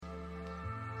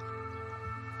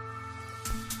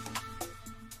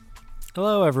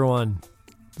Hello, everyone.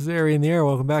 This is Ari in the Air.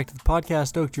 Welcome back to the podcast.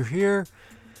 Stoked you're here.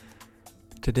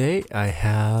 Today, I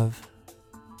have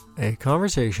a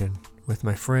conversation with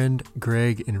my friend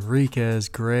Greg Enriquez.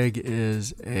 Greg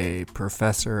is a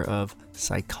professor of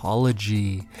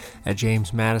psychology at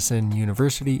James Madison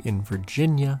University in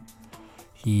Virginia.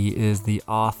 He is the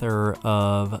author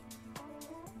of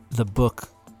the book,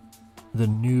 The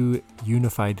New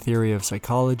Unified Theory of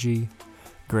Psychology.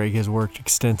 Greg has worked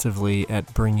extensively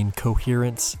at bringing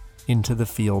coherence into the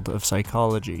field of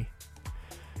psychology.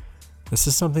 This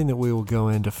is something that we will go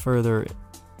into further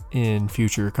in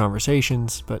future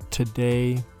conversations, but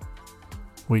today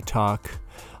we talk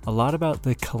a lot about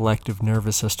the collective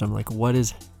nervous system, like what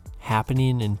is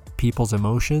happening in people's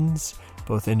emotions,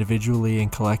 both individually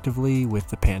and collectively with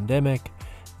the pandemic,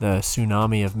 the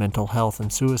tsunami of mental health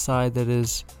and suicide that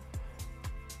is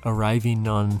arriving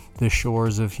on the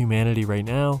shores of humanity right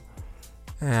now,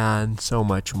 and so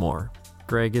much more.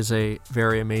 Greg is a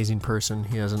very amazing person.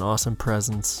 He has an awesome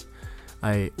presence.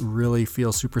 I really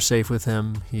feel super safe with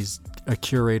him. He's a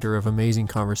curator of amazing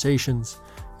conversations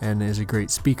and is a great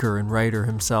speaker and writer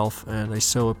himself, and I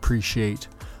so appreciate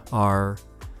our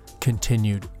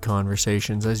continued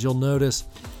conversations. As you'll notice,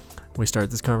 we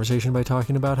start this conversation by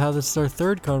talking about how this is our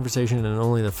third conversation and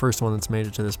only the first one that's made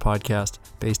it to this podcast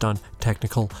based on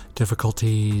technical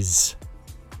difficulties.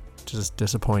 Just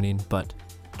disappointing, but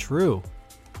true.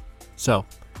 So,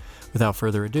 without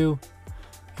further ado,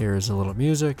 here's a little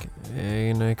music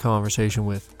and a conversation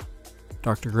with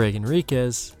Dr. Greg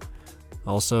Enriquez.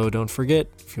 Also, don't forget,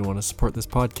 if you want to support this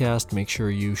podcast, make sure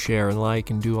you share and like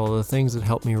and do all the things that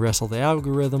help me wrestle the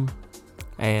algorithm.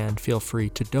 And feel free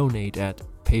to donate at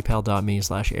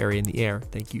paypal.me/Ari in the Air.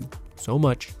 Thank you so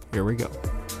much. Here we go.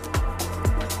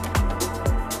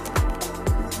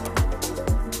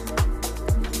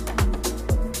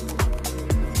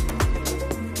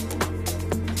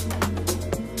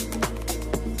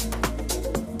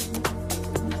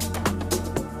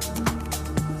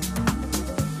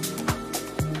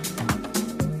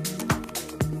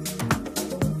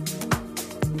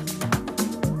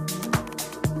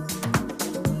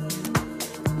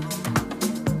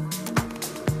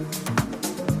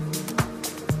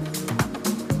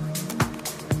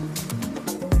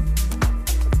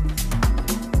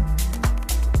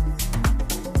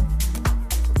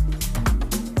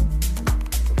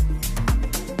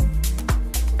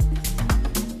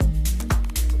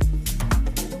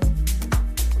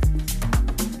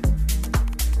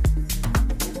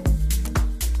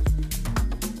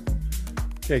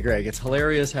 Okay, Greg, it's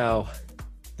hilarious how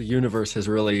the universe has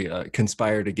really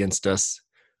conspired against us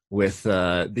with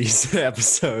these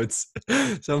episodes.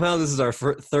 Somehow this is our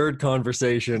third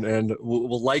conversation and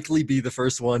will likely be the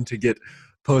first one to get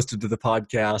posted to the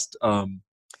podcast.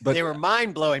 But they were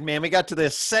mind-blowing, man. We got to the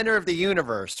center of the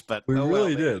universe, but we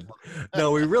really did.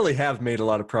 No, we really have made a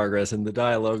lot of progress, and the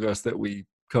dialogos that we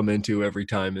come into every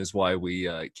time is why we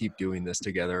keep doing this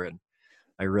together, and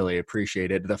I really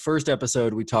appreciate it. The first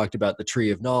episode, we talked about the tree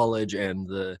of knowledge and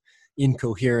the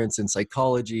incoherence in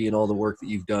psychology and all the work that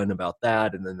you've done about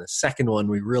that. And then the second one,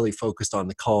 we really focused on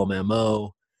the Calm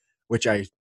MO, which I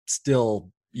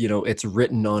still, it's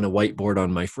written on a whiteboard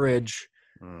on my fridge.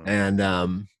 And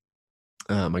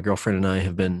my girlfriend and I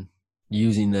have been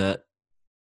using that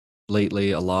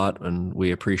lately a lot, and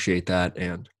we appreciate that.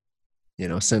 And,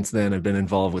 since then I've been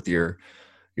involved with your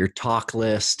talk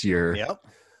list, your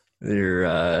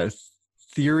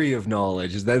theory of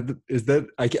knowledge. Is that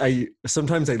I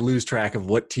sometimes I lose track of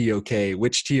which TOK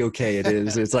it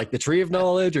is. It's like the tree of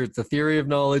knowledge or it's the theory of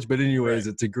knowledge, but anyways,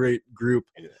 It's a great group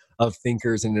of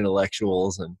thinkers and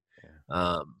intellectuals. And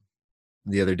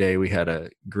the other day we had a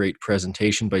great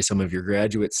presentation by some of your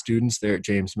graduate students there at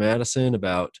James Madison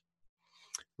about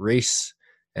race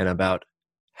and about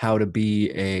how to be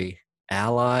a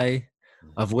ally,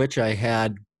 of which I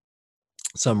had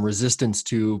some resistance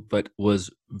to, but was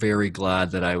very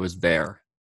glad that I was there.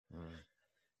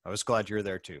 I was glad you were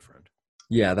there too, friend.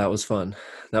 Yeah, that was fun.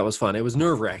 It was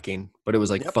nerve-wracking, but it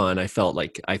was fun. I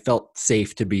felt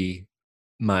safe to be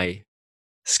my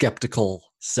skeptical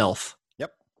self.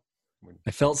 Yep.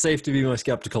 I felt safe to be my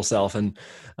skeptical self, and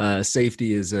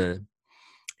safety is a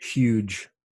huge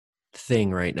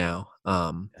thing right now.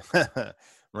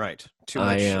 Right. Too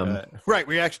much.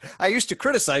 Right. I used to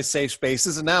criticize safe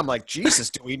spaces, and now I'm like, Jesus,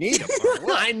 do we need them?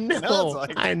 I know.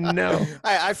 I know.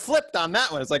 I flipped on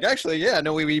that one. It's like, actually, yeah,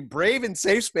 no, we be brave in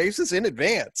safe spaces in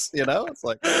advance. It's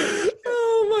like,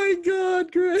 oh my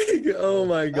God, Greg. Oh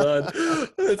my God.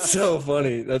 That's so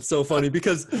funny. That's so funny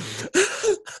because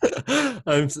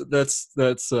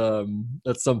that's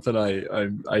something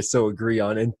I so agree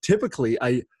on. And typically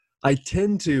I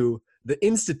tend to the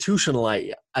institutional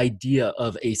idea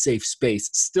of a safe space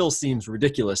still seems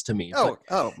ridiculous to me.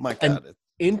 Oh my God. And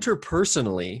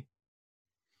interpersonal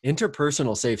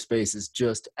safe space is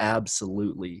just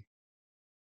absolutely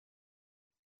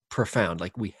profound.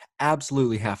 Like, we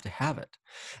absolutely have to have it.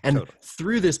 And Totally.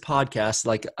 through this podcast,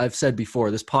 like I've said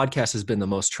before, this podcast has been the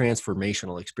most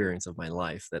transformational experience of my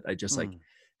life, that I just like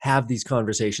have these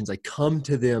conversations. I come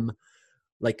to them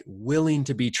like willing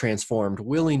to be transformed,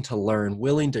 willing to learn,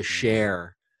 willing to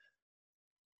share.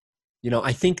 You know,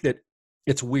 I think that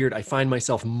it's weird. I find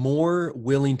myself more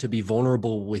willing to be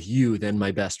vulnerable with you than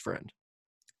my best friend.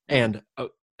 And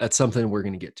that's something we're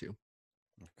going to get to.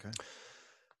 Okay.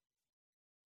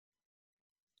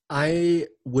 I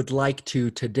would like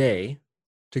today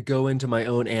to go into my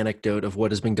own anecdote of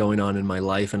what has been going on in my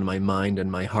life and my mind and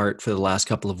my heart for the last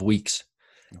couple of weeks,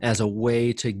 as a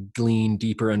way to glean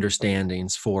deeper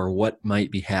understandings for what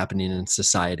might be happening in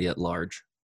society at large.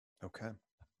 Okay.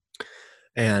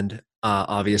 And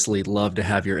obviously love to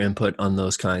have your input on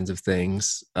those kinds of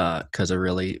things, because I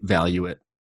really value it.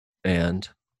 And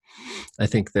I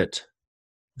think that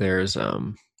there's,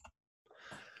 I'm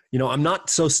not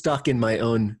so stuck in my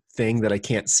own thing that I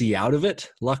can't see out of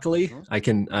it. Luckily, I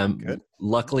can,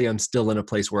 luckily I'm still in a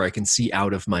place where I can see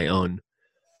out of my own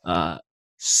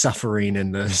suffering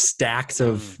and the stacks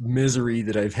of misery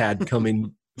that I've had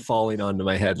falling onto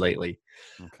my head lately.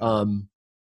 Okay.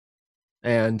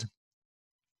 And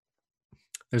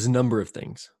there's a number of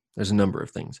things.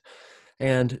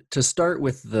 And to start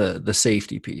with the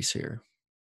safety piece here,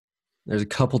 there's a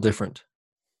couple different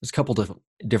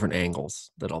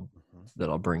angles that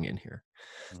I'll bring in here.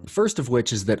 The first of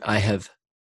which is that I have,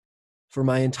 for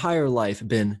my entire life,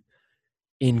 been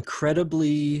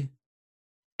incredibly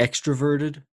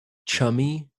extroverted,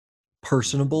 chummy,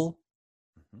 personable,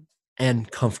 and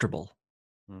comfortable.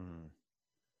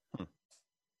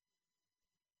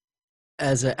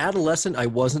 As an adolescent, I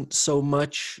wasn't so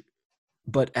much,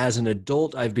 but as an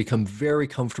adult, I've become very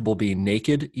comfortable being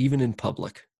naked, even in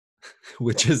public,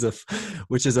 which is a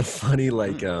funny,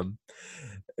 like,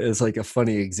 it's like a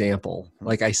funny example.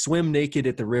 Like, I swim naked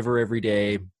at the river every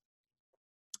day,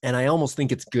 and I almost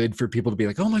think it's good for people to be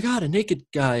like, oh my God, a naked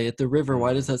guy at the river.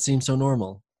 Why does that seem so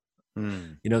normal?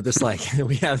 You know, this, like,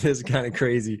 we have this kind of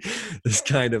crazy, this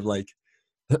kind of like,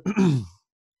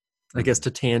 I guess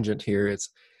to tangent here,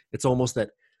 it's almost that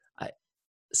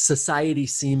society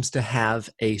seems to have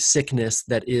a sickness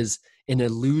that is an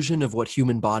illusion of what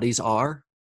human bodies are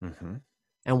and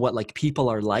what like people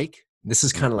are like. This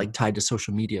is kind of like tied to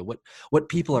social media, what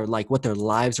people are like, what their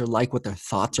lives are like, what their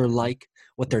thoughts are like,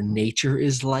 what their nature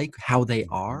is like, how they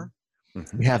are.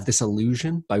 We have this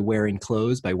illusion by wearing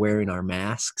clothes, by wearing our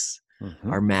masks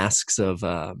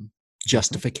of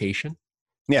justification.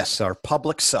 Yes, our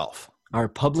public self.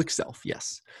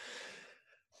 Yes.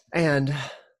 And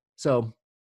so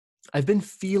I've been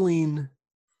feeling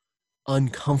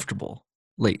uncomfortable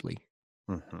lately,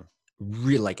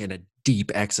 really, like in a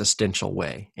deep existential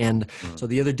way. And so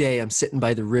the other day I'm sitting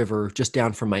by the river just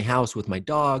down from my house with my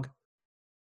dog.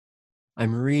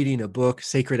 I'm reading a book,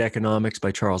 Sacred Economics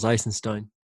by Charles Eisenstein.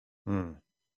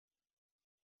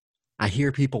 I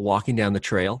hear people walking down the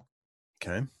trail.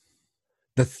 Okay.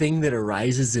 The thing that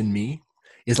arises in me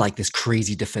is like this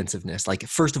crazy defensiveness. Like,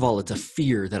 first of all, it's a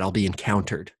fear that I'll be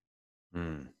encountered.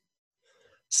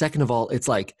 Second of all, it's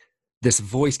like this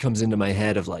voice comes into my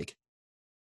head of like,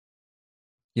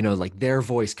 you know, like their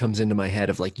voice comes into my head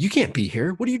of like, you can't be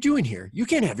here. What are you doing here? You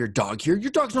can't have your dog here.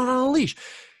 Your dog's not on a leash.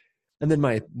 And then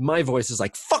my voice is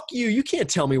like, fuck you. You can't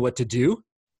tell me what to do.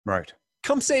 Right.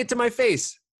 Come say it to my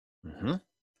face.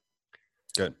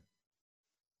 Good.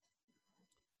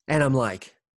 And I'm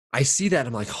like, I see that.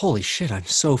 I'm like, holy shit, I'm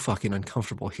so fucking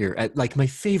uncomfortable here at like my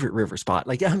favorite river spot.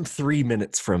 Like, I'm 3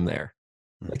 minutes from there.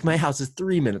 Like, my house is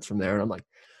 3 minutes from there. And I'm like,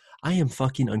 I am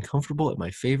fucking uncomfortable at my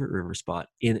favorite river spot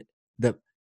in the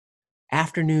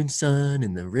afternoon sun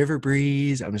and the river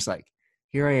breeze. I'm just like,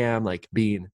 here I am, like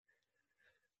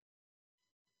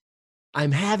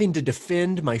I'm having to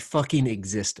defend my fucking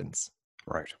existence.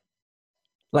 Right.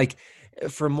 Like,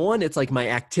 from one, it's like my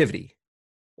activity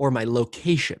or my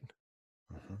location.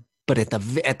 But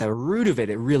at the root of it,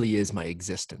 it really is my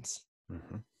existence.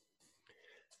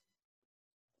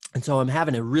 And so I'm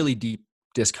having a really deep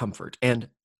discomfort. And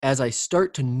as I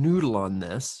start to noodle on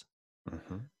this,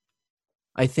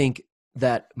 I think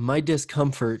that my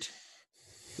discomfort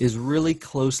is really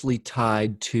closely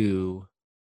tied to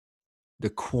the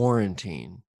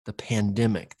quarantine, the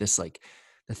pandemic, this like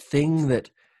the thing that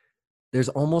there's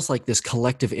almost like this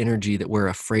collective energy that we're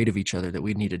afraid of each other, that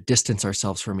we need to distance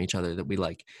ourselves from each other, that we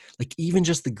like even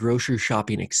just the grocery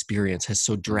shopping experience has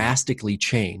so drastically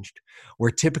changed,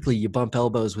 where typically you bump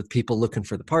elbows with people looking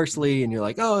for the parsley and you're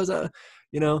like, oh, is that,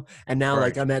 and now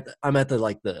like I'm at the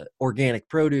like the organic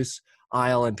produce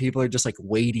aisle and people are just like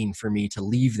waiting for me to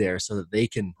leave there so that they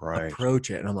can approach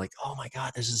it. And I'm like, oh my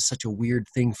God, this is such a weird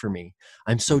thing for me.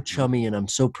 I'm so chummy and I'm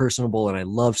so personable and I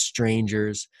love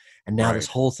strangers. And now this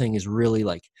whole thing is really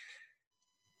like,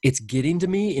 it's getting to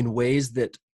me in ways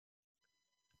that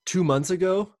 2 months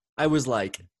ago, I was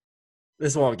like,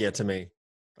 this won't get to me.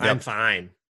 I'm fine.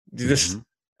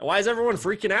 Why is everyone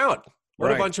freaking out?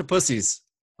 What a bunch of pussies.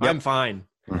 I'm fine.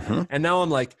 And now I'm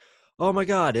like, oh my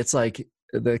God, it's like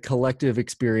the collective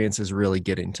experience is really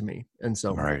getting to me. And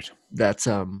so that's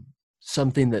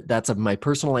something that's my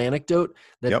personal anecdote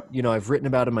that, I've written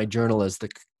about in my journal as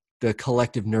the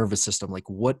collective nervous system. Like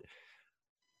what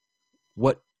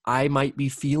I might be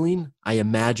feeling, I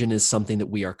imagine is something that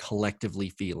we are collectively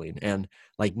feeling. And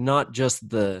like, not just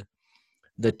the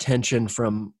tension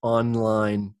from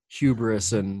online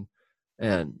hubris and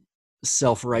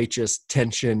self-righteous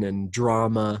tension and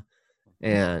drama,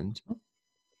 and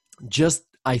just,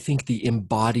 I think the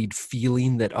embodied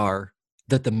feeling that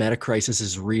the meta crisis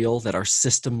is real, that our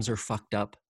systems are fucked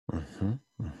up.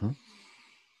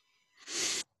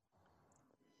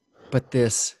 But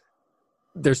there's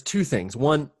two things.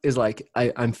 One is like,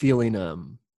 I'm feeling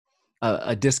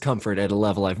a discomfort at a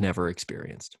level I've never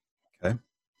experienced. Okay.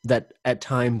 That at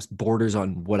times borders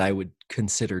on what I would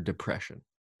consider depression.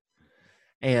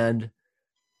 And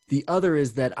the other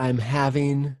is that I'm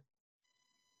having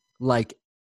like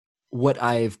what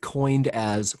I've coined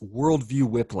as worldview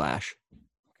whiplash.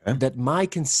 Okay. That my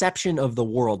conception of the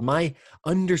world, my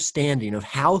understanding of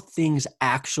how things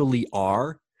actually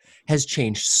are, has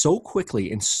changed so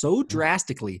quickly and so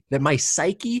drastically that my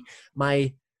psyche,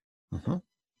 I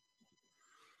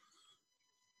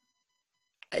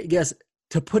guess,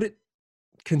 to put it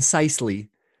concisely,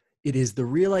 it is the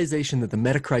realization that the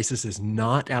metacrisis is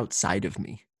not outside of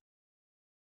me.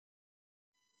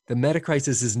 The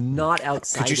metacrisis is not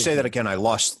outside. Could you say that again? I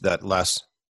lost that last.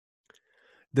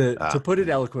 To put it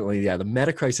eloquently, the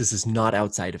metacrisis is not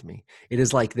outside of me. It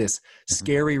is like this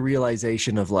scary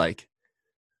realization of like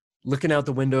looking out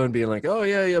the window and being like, oh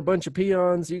yeah, a bunch of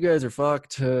peons, you guys are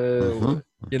fucked, and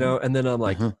then I'm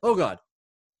like, oh God,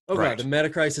 the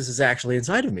metacrisis is actually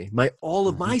inside of me. All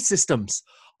of my systems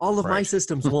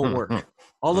won't work.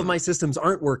 All of my systems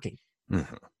aren't working.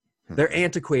 They're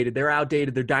antiquated, they're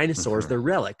outdated, they're dinosaurs, they're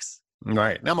relics.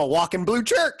 Right. I'm a walking blue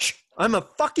church. I'm a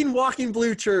fucking walking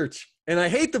blue church. And I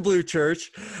hate the blue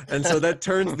church. And so that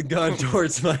turns the gun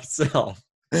towards myself.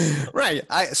 Right.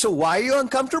 So why are you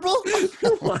uncomfortable?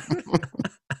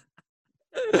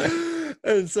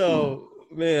 And so,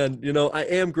 man, I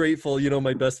am grateful.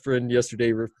 My best friend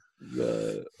yesterday,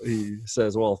 he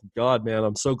says, well, God, man,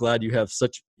 I'm so glad you have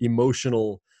such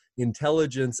emotional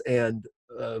intelligence and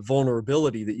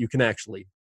vulnerability that you can actually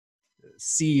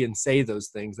see and say those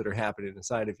things that are happening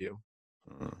inside of you.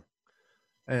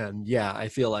 And yeah, I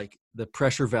feel like the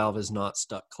pressure valve is not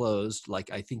stuck closed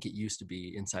like I think it used to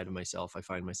be inside of myself. I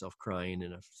find myself crying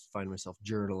and I find myself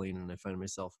journaling and I find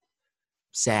myself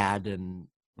sad, and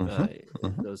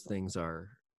those things are,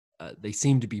 they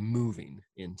seem to be moving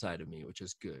inside of me, which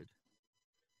is good,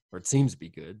 or it seems to be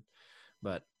good,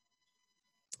 but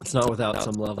it's not without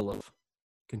some level of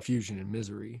confusion and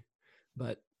misery.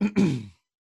 But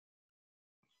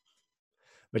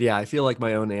yeah, I feel like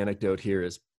my own anecdote here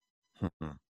is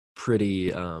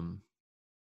pretty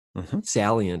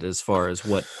salient as far as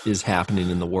what is happening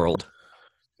in the world.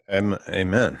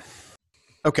 Amen.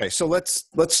 Okay, so let's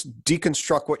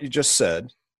deconstruct what you just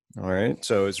said. All right,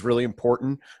 so it's really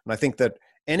important, and I think that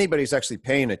anybody who's actually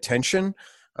paying attention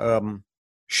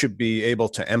should be able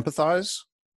to empathize.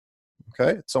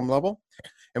 Okay, at some level.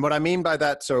 And what I mean by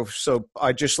that, so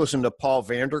I just listened to Paul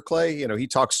Vanderklay. He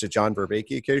talks to John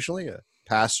Vervaeke occasionally, a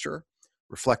pastor,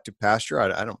 reflective pastor.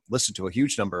 I don't listen to a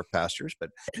huge number of pastors, but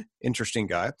interesting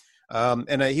guy.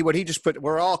 And what he just put,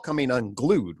 "We're all coming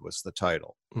unglued" was the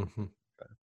title. Okay.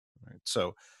 Right.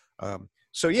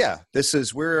 So yeah, this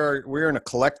is we're in a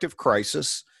collective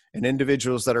crisis, and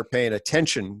individuals that are paying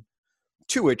attention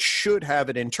to it should have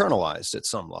it internalized at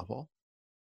some level.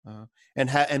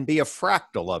 And be a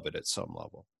fractal of it at some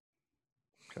level.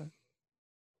 Okay.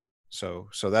 So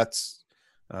that's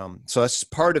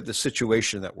part of the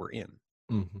situation that we're in.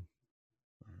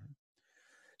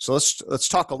 So let's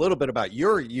talk a little bit about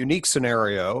your unique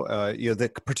scenario.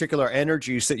 The particular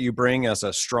energies that you bring as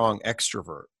a strong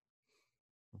extrovert.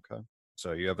 Okay.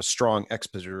 So you have a strong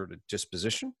extroverted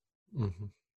disposition.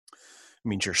 It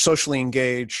means you're socially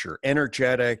engaged, you're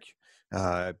energetic,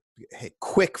 a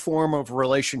quick form of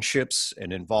relationships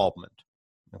and involvement.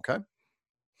 Okay.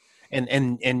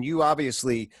 And you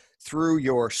obviously, through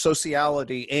your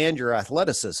sociality and your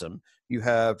athleticism, you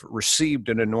have received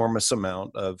an enormous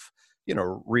amount of,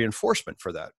 reinforcement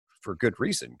for that, for good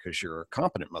reason, because you're a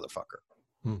competent motherfucker.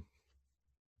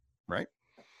 Right?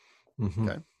 Mm-hmm.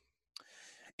 Okay.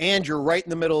 And you're right in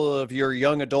the middle of your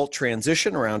young adult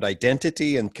transition around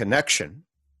identity and connection.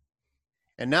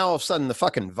 And now all of a sudden the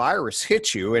fucking virus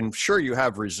hits you, and sure, you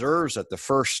have reserves at the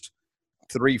first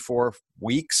 3-4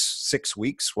 weeks, 6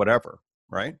 weeks, whatever,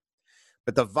 right?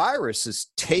 But the virus is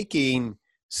taking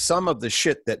some of the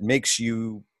shit that makes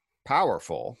you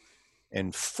powerful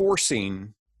and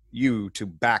forcing you to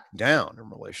back down in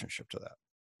relationship to that.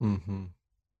 Mm-hmm.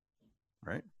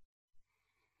 Right?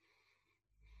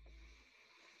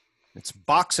 It's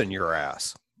boxing your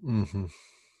ass. Mm-hmm.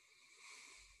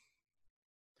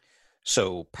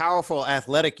 So powerful,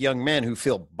 athletic young men who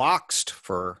feel boxed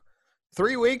for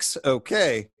 3 weeks,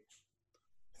 okay.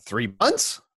 3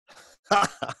 months?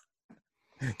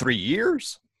 3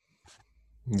 years?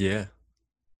 Yeah.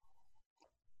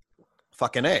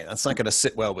 Fucking A. That's not going to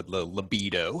sit well with the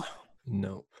libido.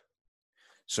 Nope.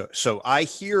 So I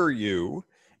hear you.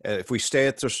 If we stay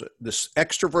at this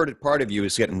extroverted part of you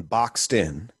is getting boxed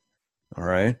in, all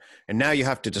right? And now you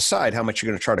have to decide how much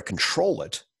you're going to try to control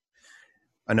it.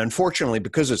 And unfortunately,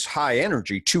 because it's high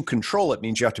energy, to control it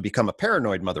means you have to become a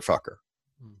paranoid motherfucker.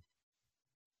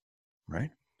 Right?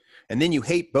 And then you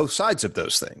hate both sides of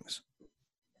those things.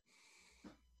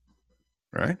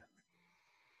 Right?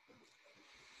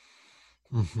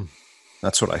 Mm-hmm.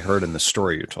 That's what I heard in the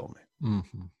story you told me.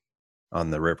 Mm-hmm. On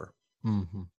the river.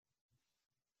 Mm-hmm.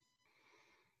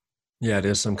 Yeah, it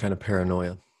is some kind of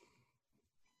paranoia.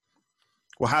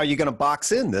 Well, how are you going to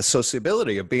box in this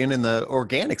sociability of being in the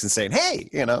organics and saying, hey,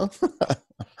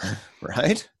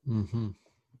 right? Mm-hmm.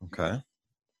 Okay.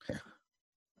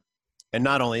 And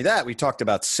not only that, we talked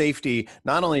about safety.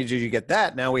 Not only did you get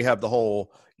that, now we have the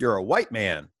whole, you're a white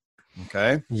man.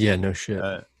 Okay. Yeah, no shit.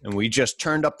 And we just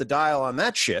turned up the dial on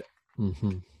that shit.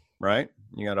 Mm-hmm. Right?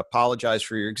 You got to apologize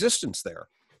for your existence there.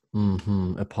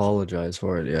 Mm-hmm. Apologize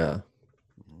for it, yeah.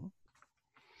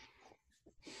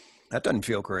 That doesn't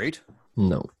feel great.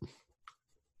 No.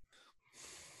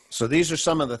 So these are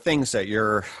some of the things that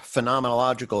your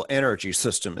phenomenological energy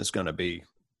system is going to be,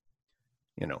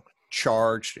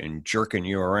 charged and jerking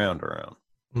you around.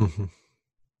 Mm-hmm.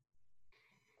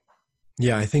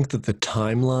 Yeah, I think that the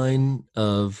timeline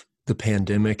of the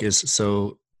pandemic is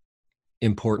so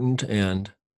important, and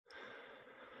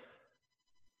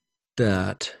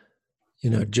that,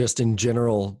 just in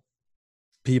general,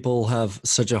 people have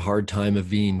such a hard time of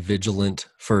being vigilant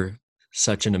for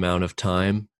such an amount of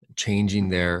time, changing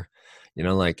their,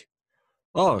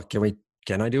 oh,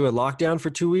 can I do a lockdown for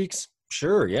 2 weeks?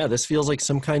 Sure. Yeah. This feels like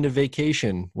some kind of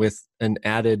vacation with an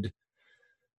added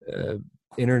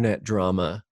internet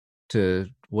drama to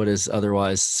what is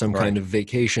otherwise some kind of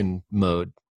vacation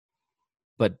mode.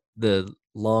 But the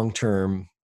long-term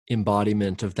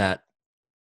embodiment of that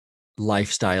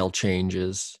lifestyle change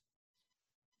is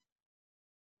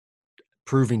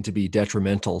proving to be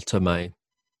detrimental to my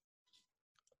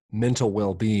mental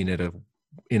well-being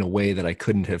in a way that I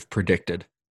couldn't have predicted.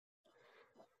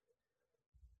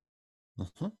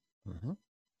 Mm-hmm. Mm-hmm.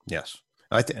 Yes.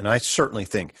 And I certainly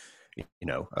think,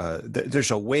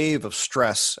 there's a wave of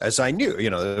stress, as I knew,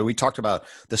 we talked about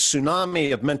the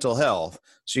tsunami of mental health.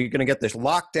 So you're going to get this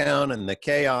lockdown and the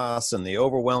chaos and the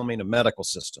overwhelming of medical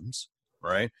systems,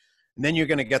 right? And then you're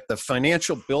going to get the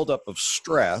financial buildup of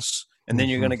stress, and then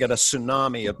you're going to get a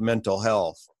tsunami of mental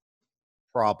health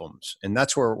problems. And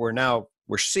that's where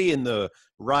we're seeing the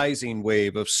rising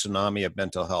wave of tsunami of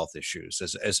mental health issues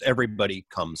as everybody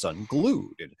comes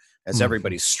unglued, and as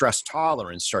everybody's stress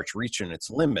tolerance starts reaching its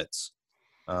limits.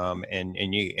 And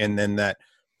then that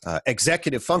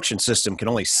executive function system can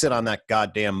only sit on that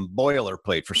goddamn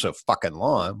boilerplate for so fucking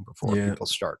long before people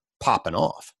start popping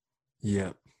off.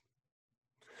 Yeah.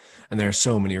 And there are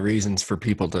so many reasons for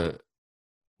people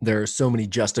there are so many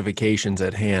justifications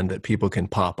at hand that people can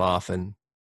pop off and,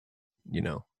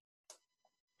 Yeah.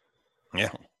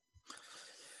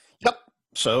 Yep.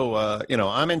 So,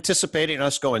 I'm anticipating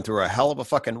us going through a hell of a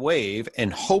fucking wave,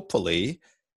 and hopefully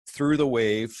through the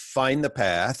wave, find the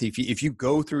path. If you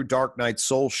go through Dark Night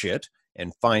Soul shit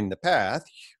and find the path,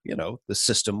 the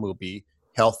system will be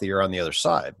healthier on the other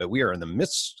side. But we are in the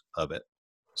midst of it.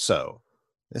 So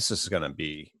this is going to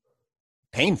be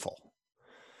painful.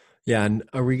 Yeah. And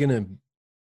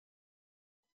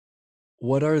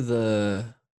what are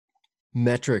the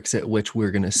metrics at which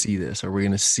we're going to see this? Are we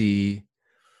going to see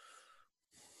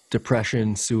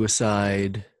depression,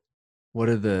 suicide. What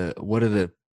are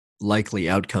the likely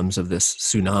outcomes of this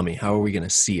tsunami? How are we going to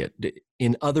see it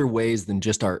in other ways than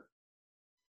just our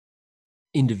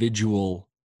individual?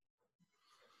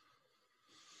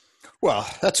 Well,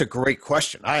 that's a great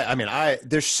question. I mean,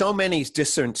 there's so many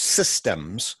different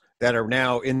systems that are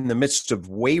now in the midst of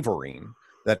wavering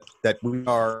that we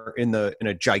are in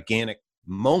a gigantic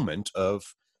moment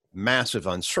of massive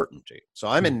uncertainty. So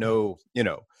I'm in no,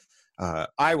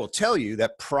 I will tell you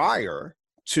that prior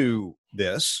to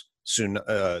this, soon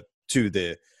to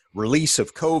the release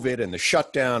of COVID and the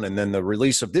shutdown, and then the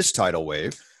release of this tidal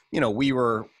wave, we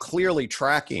were clearly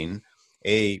tracking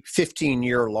a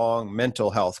 15-year-long mental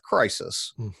health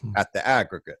crisis at the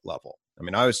aggregate level. I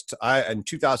mean, in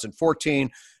 2014,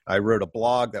 I wrote a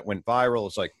blog that went viral.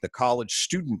 It's like the college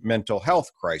student mental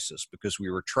health crisis, because we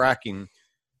were tracking.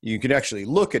 You could actually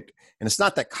look at, and it's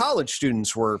not that college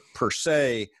students were per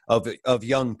se of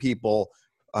young people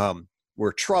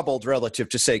were troubled relative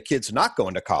to, say, kids not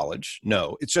going to college.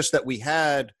 No, it's just that we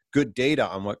had good data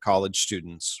on what college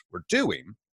students were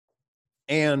doing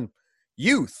and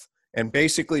youth. And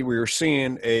basically we were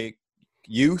seeing a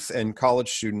youth and college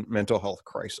student mental health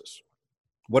crisis.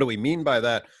 What do we mean by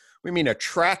that? We mean a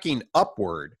tracking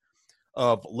upward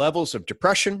of levels of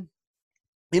depression,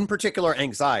 in particular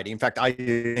anxiety. In fact,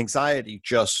 anxiety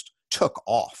just took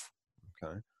off.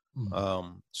 Okay.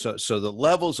 So the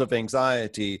levels of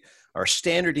anxiety are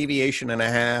standard deviation and a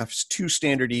half, 2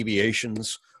 standard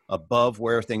deviations above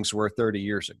where things were 30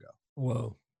 years ago.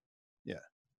 Whoa. Yeah.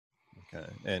 Okay.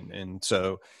 And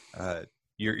so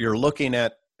you're looking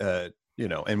at, so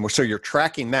you're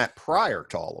tracking that prior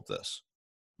to all of this,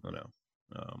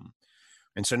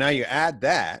 and so now you add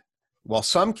that, while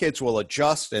some kids will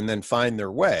adjust and then find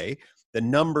their way, the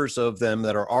numbers of them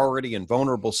that are already in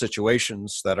vulnerable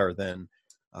situations that are then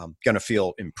going to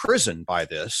feel imprisoned by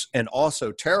this and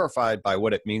also terrified by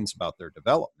what it means about their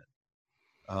development,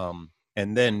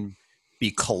 and then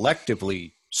be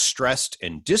collectively stressed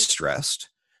and distressed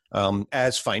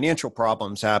as financial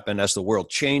problems happen, as the world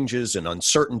changes and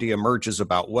uncertainty emerges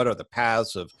about what are the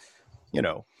paths of,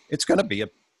 it's going to be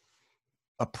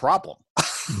a problem.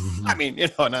 I mean,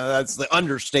 that's the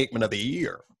understatement of the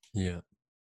year. Yeah.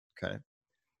 Okay.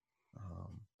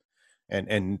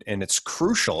 And it's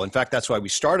crucial. In fact, that's why we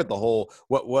started the whole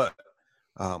the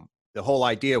whole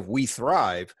idea of We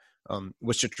Thrive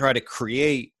was to try to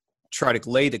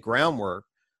lay the groundwork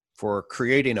for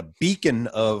creating a beacon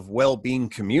of well-being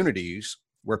communities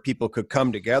where people could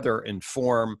come together and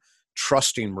form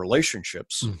trusting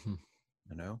relationships,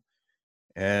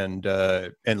 and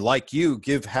like you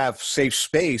have safe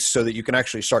space so that you can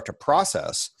actually start to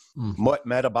process what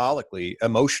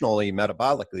emotionally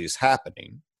metabolically is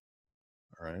happening.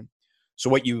 All right. So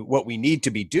what we need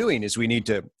to be doing is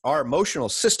our emotional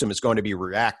system is going to be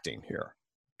reacting here.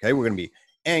 Okay. We're going to be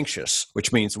anxious,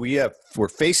 which means we're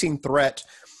facing threat.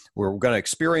 We're going to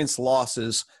experience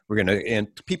losses. And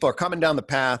people are coming down the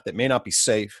path that may not be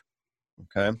safe.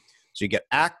 Okay. So you get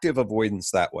active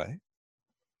avoidance that way.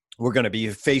 We're going to be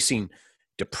facing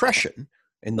depression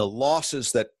and the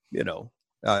losses that,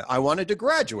 I wanted to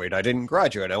graduate. I didn't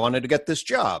graduate. I wanted to get this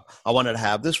job. I wanted to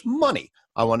have this money.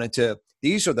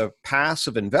 These are the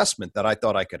passive investment that I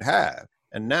thought I could have.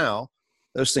 And now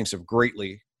those things have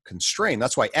greatly constrained.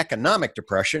 That's why economic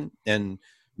depression and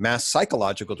mass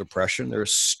psychological depression,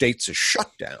 there's states of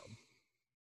shutdown.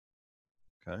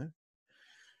 Okay.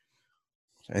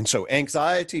 And so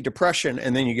anxiety, depression,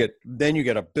 and then you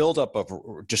get a buildup of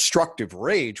destructive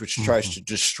rage, which tries to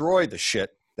destroy the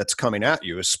shit that's coming at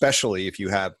you, especially if you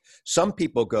have some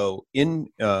people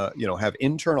have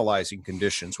internalizing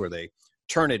conditions where they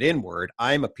turn it inward.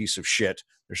 I'm a piece of shit.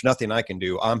 There's nothing I can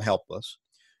do. I'm helpless.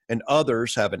 And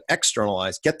others have an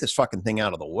externalized, get this fucking thing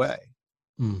out of the way.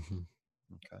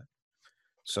 Okay.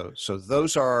 So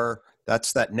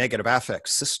that's that negative affect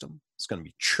system. It's going to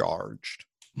be charged.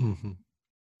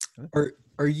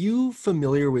 Are you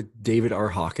familiar with David R.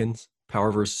 Hawkins,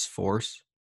 Power versus Force?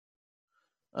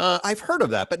 I've heard of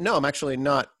that, but no, I'm actually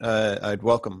not. I'd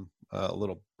welcome a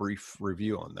little brief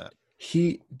review on that.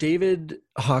 David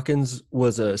Hawkins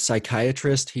was a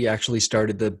psychiatrist. He actually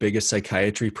started the biggest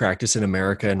psychiatry practice in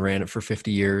America and ran it for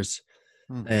 50 years.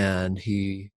 And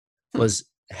he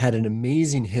had an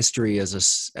amazing history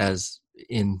as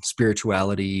in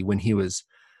spirituality. When he was,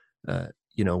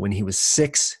 when he was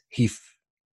 6,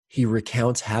 he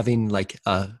recounts having like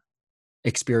a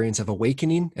experience of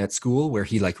awakening at school where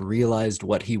he like realized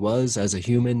what he was as a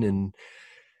human, and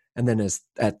then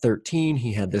at 13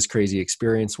 he had this crazy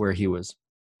experience where he was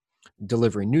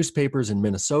delivering newspapers in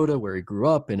Minnesota, where he grew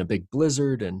up, in a big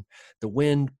blizzard, and the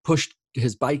wind pushed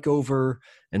his bike over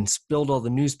and spilled all the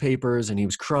newspapers, and he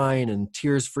was crying and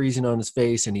tears freezing on his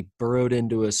face, and he burrowed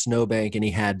into a snowbank, and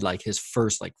he had like his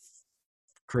first like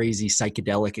crazy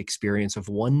psychedelic experience of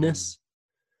oneness.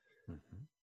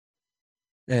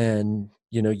 Mm-hmm. And,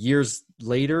 you know, years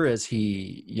later, as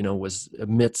he, you know, was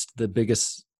amidst the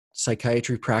biggest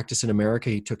psychiatry practice in America,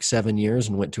 he took 7 years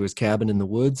and went to his cabin in the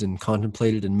woods and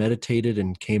contemplated and meditated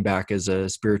and came back as a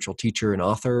spiritual teacher and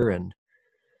author. And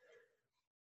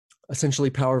essentially,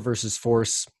 Power versus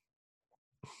Force,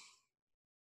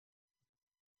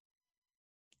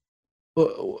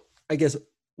 I guess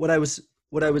what I was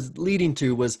leading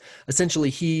to was essentially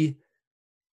he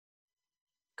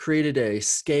created a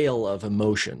scale of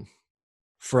emotion,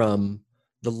 from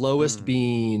the lowest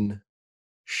being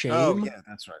shame. Oh, yeah,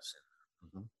 that's right.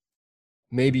 Mm-hmm.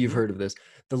 Maybe you've heard of this.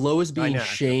 The lowest being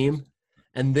shame,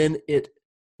 and then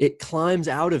it climbs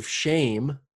out of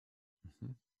shame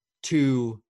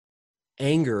to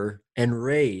anger and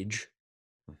rage.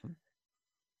 Mm-hmm.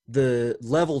 The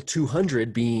level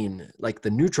 200 being like the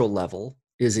neutral level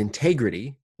is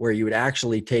integrity, where you would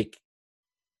actually take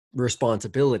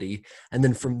responsibility. And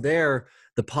then from there,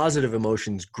 the positive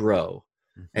emotions grow.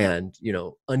 Mm-hmm. And, you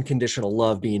know, unconditional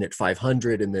love being at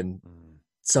 500, and then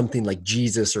something like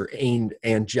Jesus or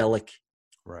angelic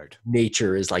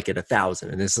nature is like at 1,000.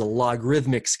 And it's a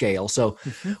logarithmic scale. So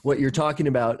what you're talking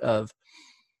about of,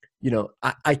 you know,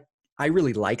 I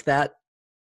really like that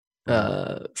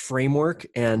framework,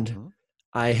 and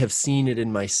I have seen it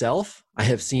in myself. I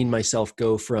have seen myself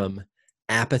go from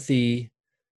apathy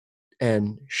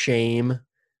and shame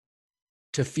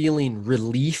to feeling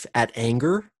relief at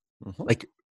anger. Like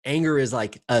anger is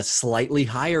like a slightly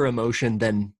higher emotion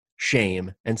than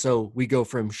shame. And so we go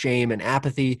from shame and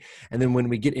apathy. And then when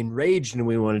we get enraged and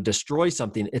we want to destroy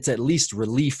something, it's at least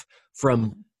relief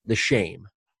from the shame.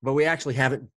 But we actually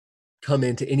haven't come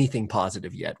into anything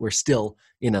positive yet. We're still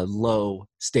in a low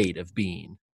state of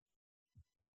being.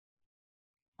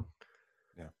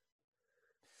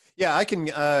 Yeah, I can,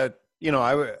 you know,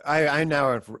 I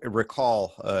now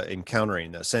recall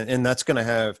encountering this, and that's going to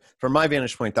have, from my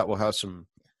vantage point, that will have some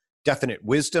definite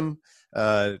wisdom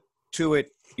to it.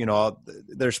 You know,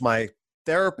 there's my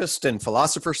therapist and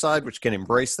philosopher side, which can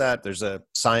embrace that. There's a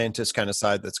scientist kind of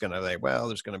side that's going to say, well,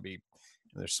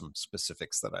 there's some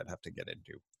specifics that I'd have to get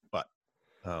into, but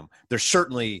there's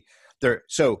certainly there.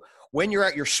 So when you're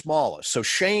at your smallest, so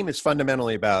shame is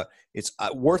fundamentally about it's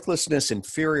worthlessness,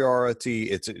 inferiority.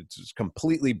 It's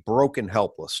completely broken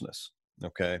helplessness.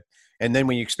 Okay. And then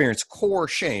when you experience core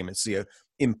shame, it's the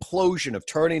implosion of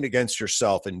turning against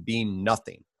yourself and being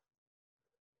nothing.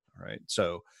 All right.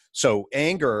 So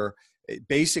anger,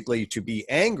 basically to be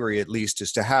angry at least,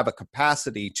 is to have a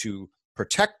capacity to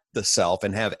protect the self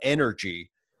and have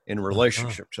energy in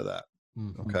relationship to that.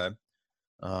 Okay.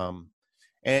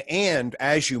 And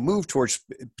as you move towards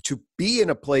to be in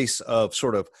a place of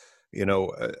sort of, you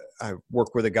know, I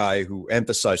work with a guy who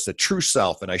emphasized the true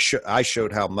self, and I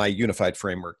showed how my unified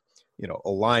framework, you know,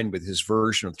 aligned with his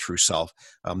version of true self.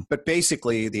 But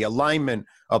basically, the alignment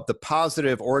of the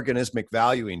positive organismic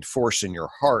valuing force in your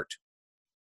heart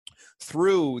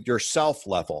through your self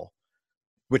level,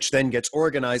 which then gets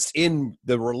organized in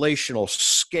the relational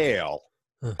scale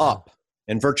up.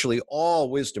 And virtually all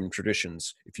wisdom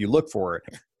traditions, if you look for it,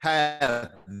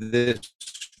 have this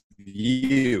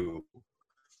view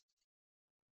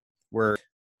where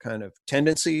kind of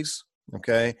tendencies,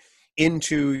 okay,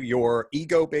 into your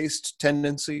ego-based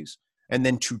tendencies, and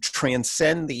then to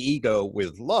transcend the ego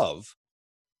with love.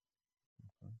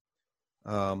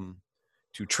 I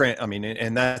mean,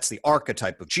 and that's the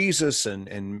archetype of Jesus, and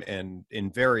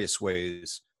in various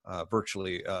ways,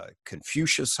 virtually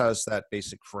Confucius has that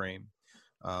basic frame.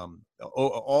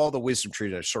 All the wisdom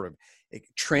trees are sort of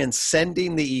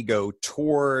transcending the ego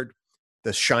toward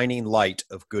the shining light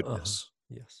of goodness.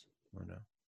 Yes.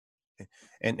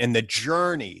 And the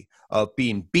journey of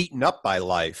being beaten up by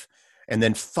life, and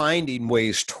then finding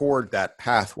ways toward that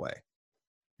pathway,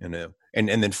 you know, and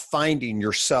then finding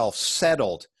yourself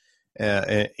settled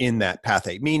in that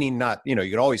pathway, meaning not, you know, you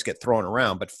could always get thrown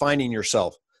around, but finding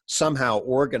yourself somehow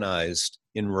organized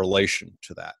in relation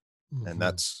to that. And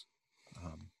that's,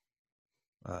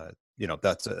 you know,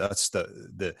 that's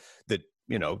the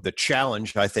you know, the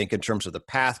challenge, I think, in terms of the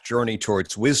path journey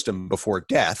towards wisdom before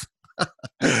death.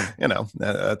 You know,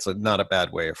 that's not a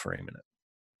bad way of framing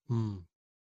it.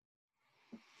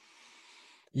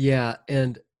 Yeah.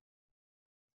 And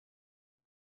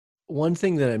one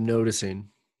thing that I'm noticing,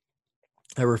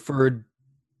 I referred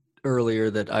earlier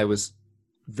that I was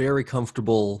very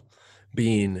comfortable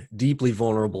being deeply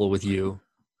vulnerable with you.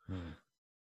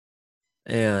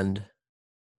 And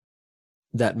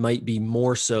that might be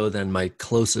more so than my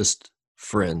closest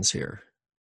friends here.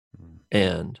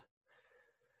 And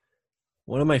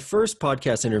one of my first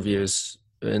podcast interviews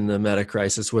in the meta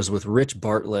crisis was with Rich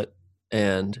Bartlett.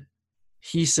 And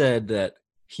he said that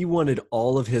he wanted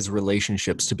all of his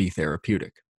relationships to be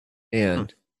therapeutic.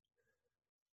 And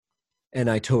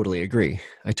I totally agree.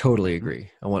 I totally agree.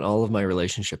 I want all of my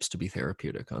relationships to be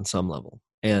therapeutic on some level.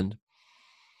 And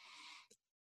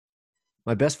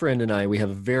my best friend and I, we have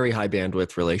a very high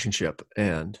bandwidth relationship.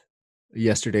 And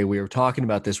yesterday we were talking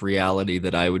about this reality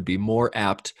that I would be more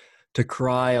apt to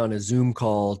cry on a Zoom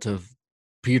call to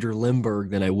Peter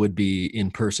Limberg than I would be in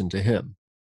person to him.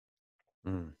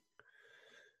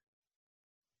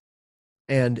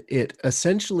 And it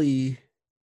essentially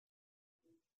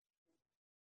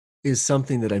is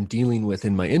something that I'm dealing with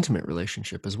in my intimate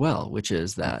relationship as well, which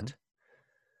is that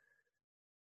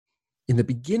in the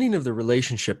beginning of the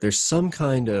relationship, there's some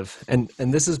kind of, and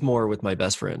this is more with my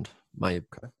best friend, my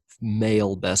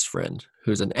male best friend,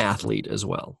 who's an athlete as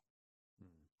well.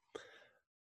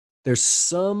 There's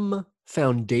some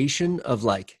foundation of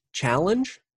like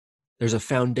challenge. There's a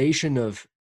foundation of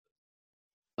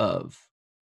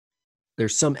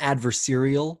there's some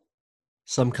adversarial,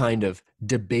 some kind of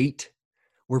debate.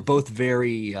 We're both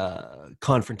very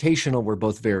confrontational. We're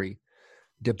both very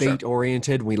debate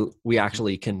oriented. We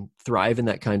actually can thrive in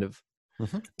that kind of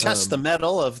test the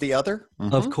mettle of the other.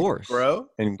 Of course, grow.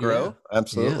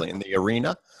 Absolutely in the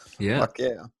arena. Fuck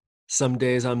yeah. Some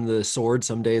days I'm the sword,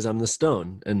 some days I'm the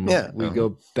stone, and we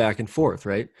go back and forth,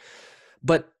 right?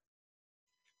 But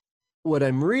what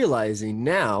I'm realizing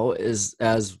now is,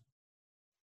 as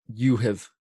we've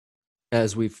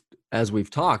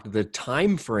talked, the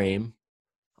time frame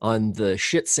on the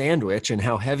shit sandwich and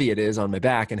how heavy it is on my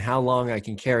back and how long I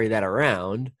can carry that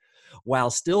around while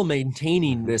still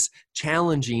maintaining this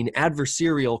challenging,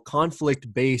 adversarial,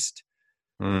 conflict-based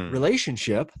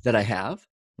relationship that I have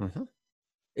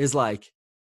is like,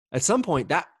 at some point,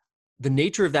 that the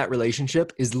nature of that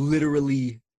relationship is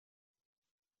literally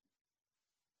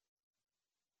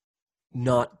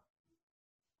not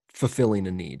fulfilling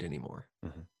a need anymore.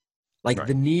 Like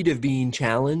the need of being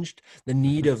challenged, the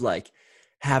need of like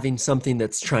having something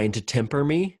that's trying to temper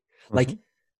me, like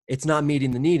it's not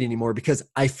meeting the need anymore because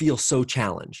I feel so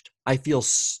challenged. I feel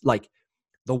like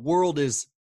the world is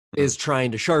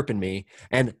trying to sharpen me,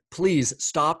 and please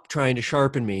stop trying to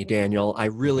sharpen me, Daniel. I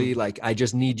really I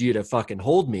just need you to fucking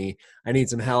hold me. I need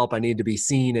some help. I need to be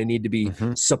seen. I need to be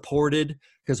supported,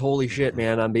 because holy shit,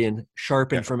 man, I'm being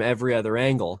sharpened from every other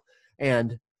angle.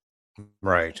 And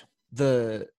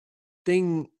the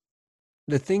thing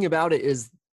about it is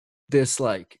this,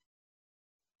 like,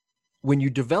 when you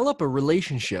develop a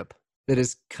relationship that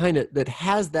is that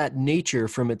has that nature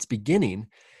from its beginning,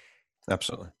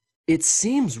 absolutely, it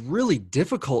seems really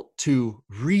difficult to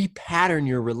repattern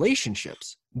your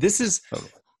relationships. This is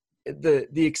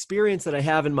the experience that I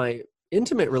have in my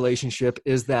intimate relationship,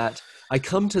 is that I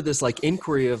come to this like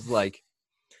inquiry of like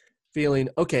feeling,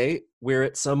 okay, we're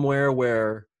at somewhere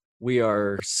where we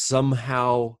are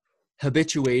somehow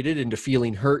habituated into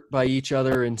feeling hurt by each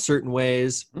other in certain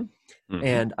ways.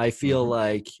 And I feel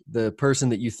like the person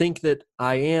that you think that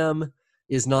I am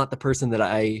is not the person that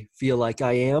I feel like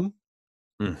I am.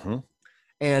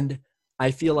 And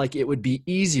I feel like it would be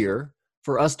easier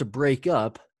for us to break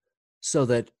up so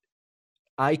that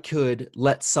I could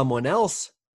let someone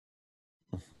else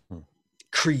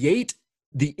create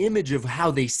the image of how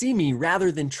they see me,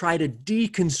 rather than try to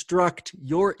deconstruct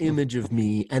your image of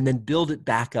me and then build it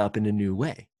back up in a new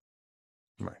way.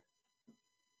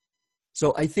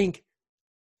 So I think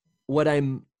what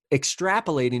I'm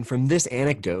extrapolating from this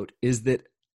anecdote is that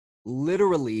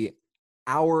literally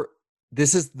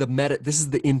this is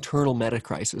the internal meta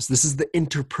crisis. This is the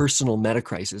interpersonal meta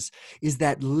crisis, is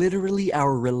that literally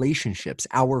our relationships,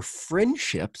 our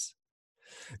friendships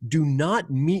do not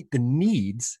meet the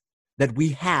needs that we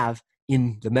have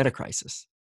in the meta crisis.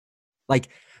 Like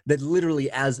that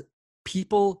literally, as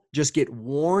people just get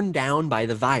worn down by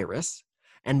the virus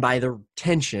and by the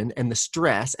tension and the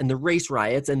stress and the race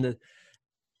riots and the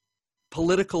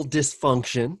political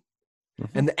dysfunction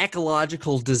and the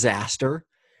ecological disaster,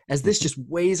 as this just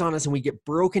weighs on us and we get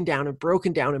broken down and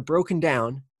broken down and broken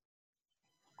down,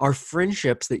 our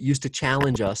friendships that used to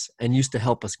challenge us and used to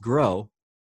help us grow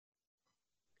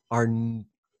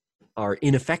are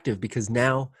ineffective, because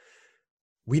now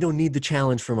we don't need the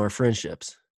challenge from our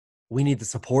friendships. We need the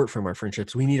support from our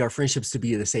friendships. We need our friendships to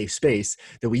be the safe space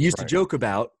that we used to joke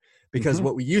about, because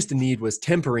what we used to need was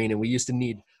tempering, and we used to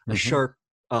need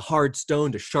a hard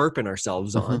stone to sharpen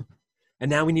ourselves on.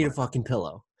 And now we need a fucking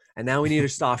pillow. And now we need a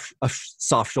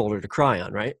soft shoulder to cry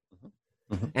on, right?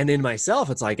 Mm-hmm. And in myself,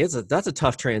 it's like that's a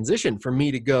tough transition for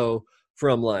me to go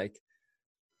from like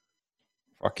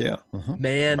fuck yeah,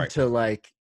 man right. to like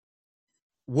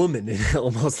woman, and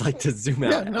almost like to zoom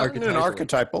out.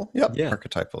 Archetypal. Yep. Yeah.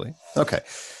 Archetypally. Okay.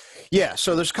 Yeah.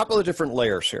 So there's a couple of different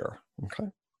layers here. Okay.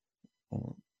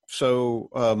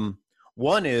 So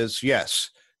one is, yes,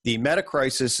 the meta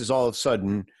crisis is all of a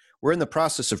sudden, we're in the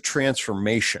process of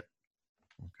transformation.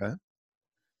 Okay.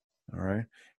 All right.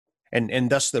 And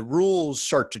thus the rules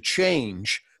start to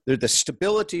change. The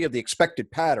stability of the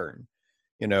expected pattern,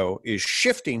 is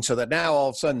shifting so that now all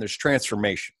of a sudden there's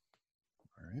transformation.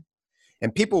 All right.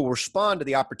 And people will respond to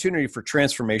the opportunity for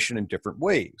transformation in different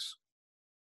ways.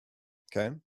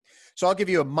 Okay. So I'll give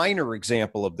you a minor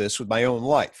example of this with my own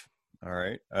life. All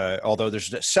right. Although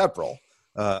there's several.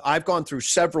 I've gone through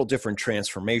several different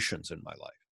transformations in my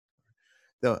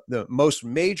life. The most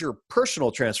major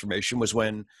personal transformation was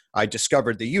when I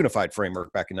discovered the unified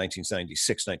framework back in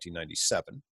 1996,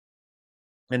 1997.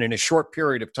 And in a short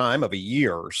period of time of a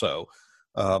year or so,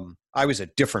 I was a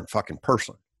different fucking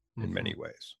person in many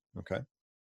ways. Okay.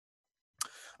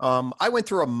 I went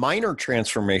through a minor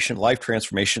transformation, life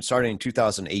transformation, starting in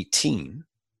 2018.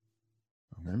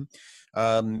 Okay.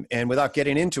 And without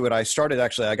getting into it, I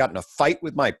got in a fight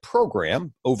with my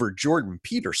program over Jordan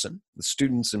Peterson, the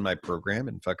students in my program,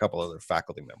 and a couple other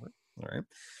faculty members. All right.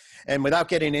 And without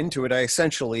getting into it, I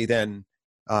essentially then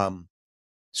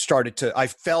I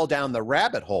fell down the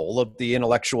rabbit hole of the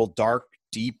intellectual, dark,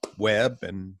 deep web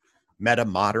and meta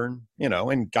modern,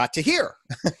 and got to here.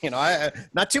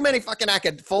 Not too many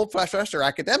fucking full professor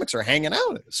academics are hanging out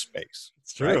in this space.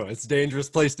 It's true. Right? It's a dangerous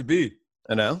place to be.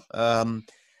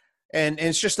 And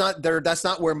it's just not there. That's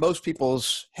not where most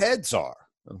people's heads are.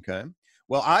 Okay.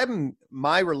 Well,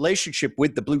 my relationship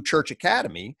with the Blue Church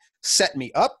Academy set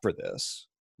me up for this.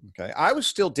 Okay. I was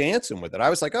still dancing with it. I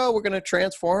was like, oh, we're going to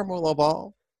transform. We'll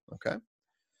evolve. Okay.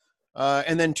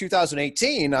 And then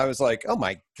 2018, I was like, oh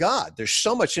my God, there's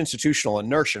so much institutional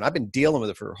inertia. And I've been dealing with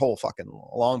it for a whole fucking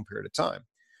long period of time.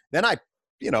 Then I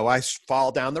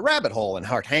fall down the rabbit hole and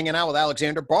start hanging out with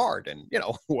Alexander Bard and,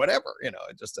 whatever,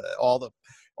 just all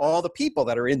the people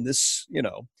that are in this,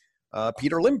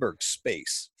 Peter Lindbergh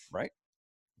space. Right.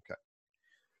 Okay.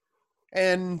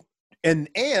 And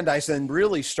I then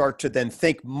really start to then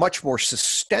think much more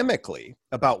systemically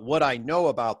about what I know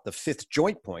about the fifth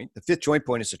joint point. The fifth joint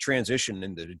point is a transition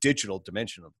in the digital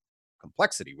dimension of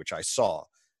complexity, which I saw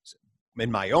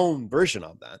in my own version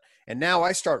of that. And now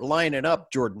I start lining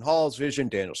up Jordan Hall's vision,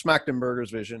 Daniel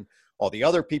Schmachtenberger's vision, all the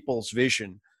other people's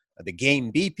vision, the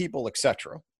Game B people,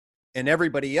 etc., and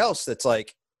everybody else that's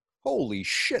like, holy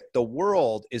shit, the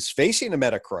world is facing a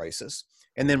meta crisis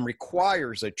and then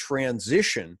requires a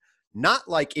transition. Not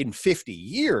like in 50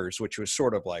 years, which was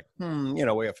sort of like,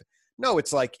 no,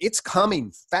 it's like it's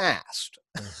coming fast.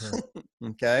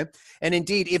 Okay. And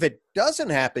indeed, if it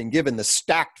doesn't happen, given the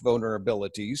stacked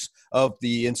vulnerabilities of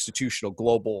the institutional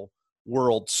global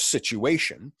world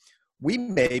situation, we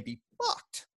may be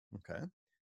fucked. Okay.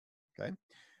 Okay.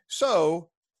 So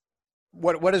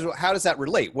how does that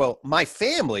relate? Well, my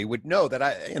family would know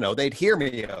that they'd hear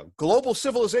me, global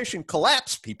civilization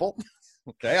collapse, people.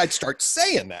 Okay. I'd start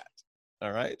saying that.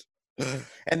 All right.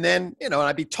 And then,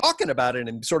 I'd be talking about it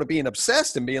and sort of being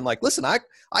obsessed and being like, listen, I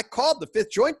called the fifth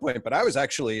joint point, but I was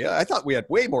actually, I thought we had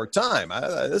way more time.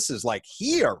 This is like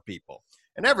here, people.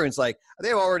 And everyone's like,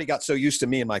 they've already got so used to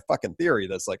me and my fucking theory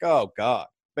that's like, oh God.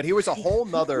 But he was a whole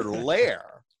nother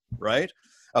layer, right,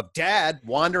 of dad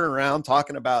wandering around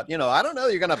talking about, I don't know,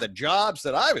 you're going to have the jobs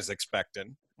that I was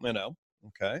expecting,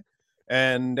 okay.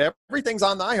 And everything's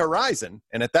on the horizon.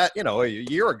 And at that, a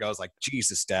year ago, I was like,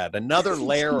 Jesus, Dad, another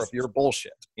layer of your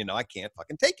bullshit. I can't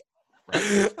fucking take it.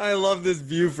 Right? I love this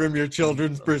view from your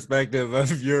children's perspective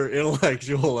of your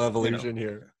intellectual evolution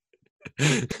here.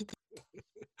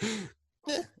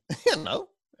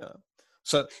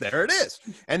 So there it is.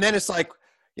 And then it's like,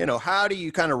 how do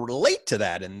you kind of relate to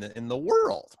that in the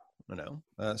world?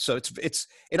 So it's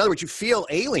in other words, you feel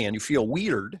alien, you feel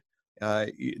weird.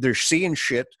 They're seeing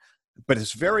shit. But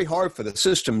it's very hard for the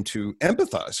system to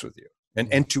empathize with you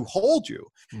and to hold you.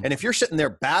 And if you're sitting there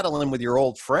battling with your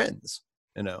old friends,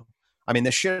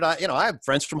 the shit, I have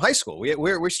friends from high school.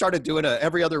 We started doing a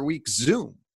every other week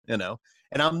Zoom, and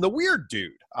I'm the weird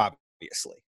dude,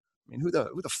 obviously. I mean, who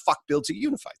the fuck builds a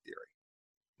unified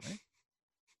theory? Right?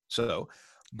 So,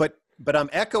 but I'm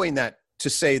echoing that to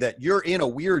say that you're in a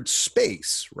weird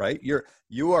space, right?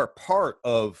 You are part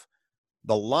of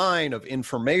the line of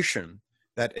information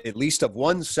that at least of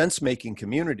one sense-making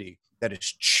community that is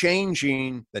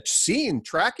changing, that's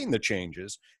tracking the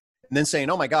changes, and then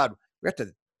saying, oh my God,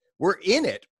 we're in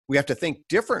it. We have to think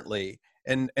differently.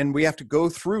 And we have to go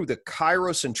through the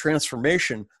kairos and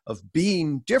transformation of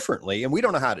being differently. And we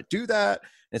don't know how to do that.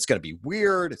 And it's going to be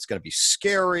weird. It's going to be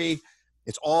scary.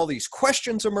 It's all these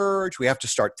questions emerge. We have to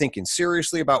start thinking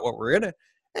seriously about what we're in it.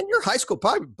 And your high school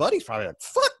buddy's probably like,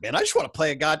 fuck, man, I just want to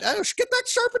play I should get back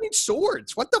sharpening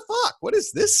swords. What the fuck? What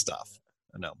is this stuff?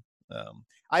 I know.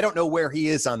 I don't know where he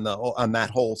is on that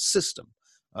whole system.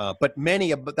 But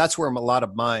that's where a lot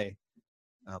of my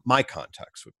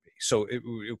contacts would be. So it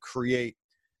will create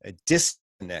a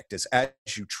disconnect as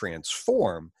you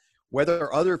transform.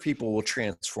 Whether other people will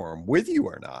transform with you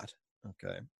or not,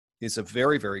 okay, is a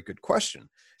very, very good question.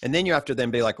 And then you have to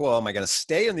then be like, well, am I going to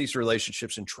stay in these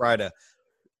relationships and try to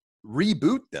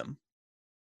reboot them,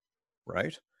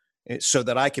 right? So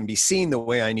that I can be seen the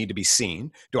way I need to be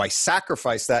seen? Do I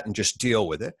sacrifice that and just deal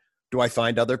with it? Do I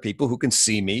find other people who can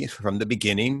see me from the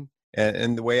beginning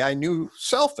and the way I knew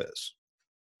self is?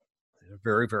 They're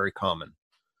very, very common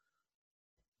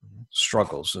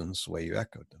struggles, and it's the way you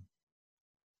echoed them.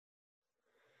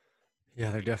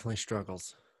 Yeah, they're definitely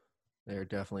struggles. They're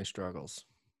definitely struggles.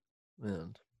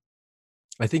 And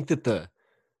I think that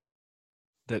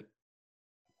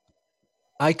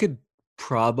I could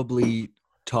probably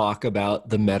talk about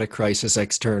the meta crisis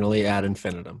externally ad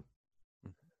infinitum.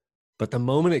 But the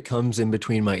moment it comes in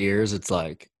between my ears, it's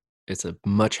like, it's a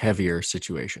much heavier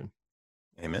situation.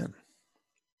 Amen.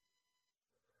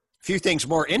 A few things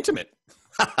more intimate.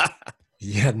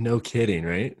 Yeah, no kidding,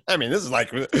 right? I mean, this is like,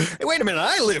 hey, wait a minute,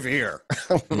 I live here.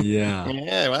 Yeah.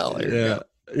 Yeah, well, there you go.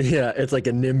 Yeah, it's like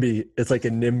a NIMBY. It's like a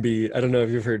NIMBY. I don't know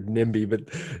if you've heard NIMBY, but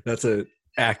that's an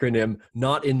acronym.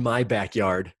 Not in my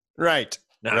backyard. Right.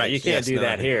 No, right. you can't do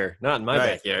that here. Not in my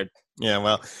backyard. Yeah,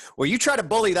 well, you try to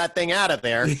bully that thing out of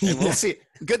there, and we'll see.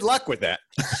 Good luck with that.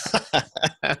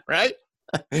 Right?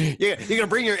 You're going to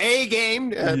bring your A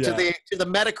game to the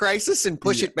meta crisis and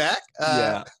push it back.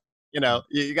 You know,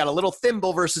 you got a little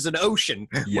thimble versus an ocean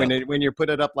when you put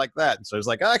it up like that. And so it's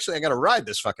like, actually, I got to ride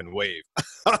this fucking wave.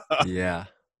 Yeah.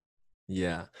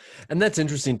 And that's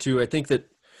interesting too. I think that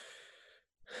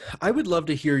I would love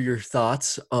to hear your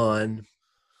thoughts on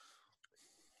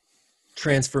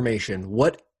transformation.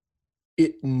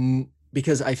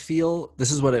 Because I feel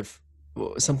this is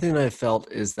something that I've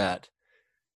felt is that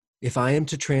if I am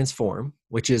to transform,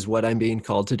 which is what I'm being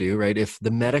called to do, right? If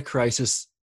the meta crisis,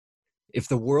 if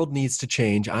the world needs to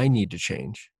change, I need to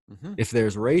change. Mm-hmm. If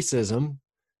there's racism,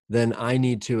 then I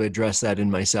need to address that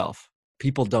in myself.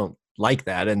 People don't like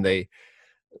that, and they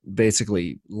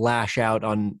basically lash out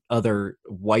on other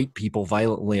white people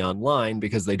violently online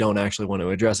because they don't actually want to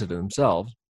address it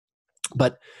themselves.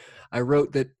 But I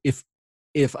wrote that if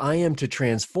I am to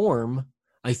transform,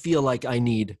 I feel like I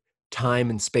need time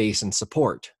and space and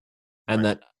support, and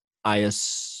that I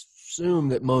assume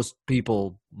that most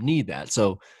people need that.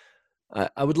 So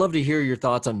I would love to hear your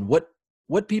thoughts on what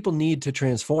people need to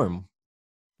transform.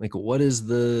 Like, what's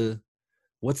the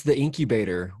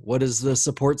incubator? What does the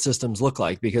support systems look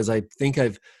like? Because I think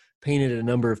I've painted a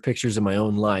number of pictures in my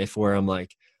own life where I'm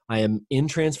like, I am in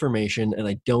transformation and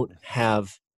I don't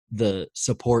have the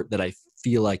support that I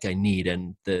feel like I need.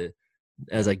 And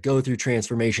as I go through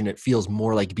transformation, it feels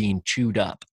more like being chewed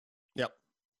up. Yep.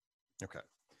 Okay.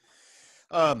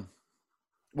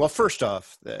 Well, first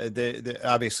off,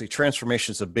 obviously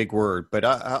transformation is a big word, but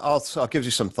I'll give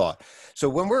you some thought. So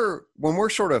when we're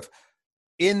sort of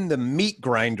in the meat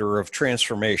grinder of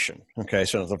transformation, okay,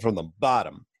 so from the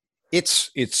bottom,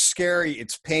 it's scary,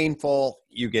 it's painful,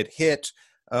 you get hit,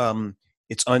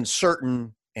 it's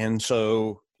uncertain, and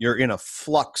so you're in a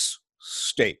flux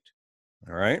state.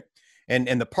 All right,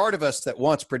 and the part of us that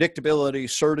wants predictability,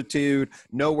 certitude,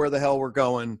 know where the hell we're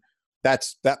going, that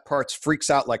part freaks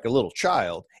out like a little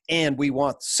child, and we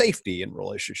want safety in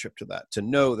relationship to that, to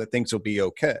know that things will be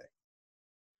okay.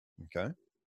 Okay.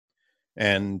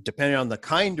 And depending on the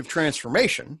kind of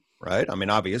transformation, right? I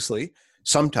mean, obviously,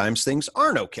 sometimes things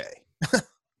aren't okay.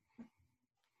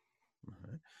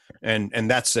 And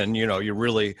that's then, you're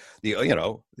really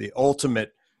the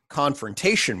ultimate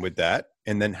confrontation with that,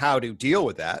 and then how to deal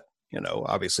with that.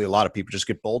 Obviously a lot of people just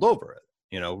get bowled over it.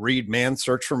 Read Man's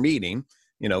Search for Meaning,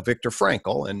 Viktor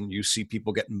Frankl, and you see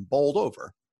people getting bowled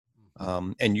over.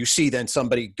 And you see then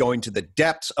somebody going to the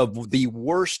depths of the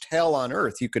worst hell on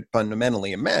earth you could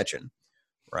fundamentally imagine,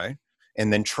 right?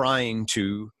 And then trying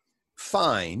to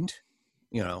find,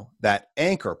 that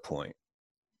anchor point,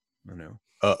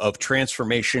 of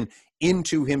transformation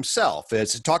into himself.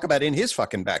 As to talk about in his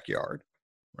fucking backyard,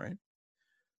 right?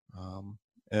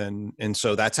 And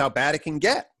so that's how bad it can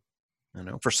get,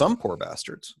 for some poor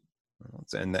bastards.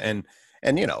 And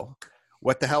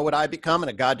What the hell would I become in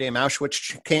a goddamn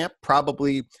Auschwitz camp?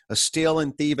 Probably a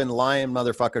stealing, thieving, lying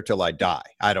motherfucker till I die.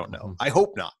 I don't know. I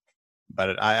hope not.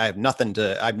 But I have nothing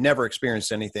to, I've never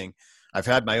experienced anything. I've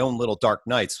had my own little dark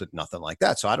nights with nothing like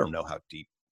that. So I don't know how deep,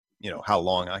 how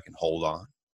long I can hold on.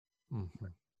 Mm-hmm.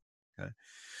 Okay.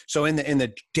 So in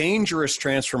the dangerous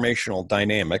transformational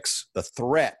dynamics, the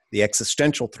threat, the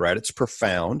existential threat, it's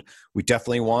profound. We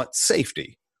definitely want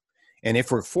safety. And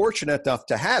if we're fortunate enough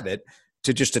to have it,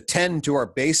 to just attend to our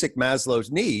basic Maslow's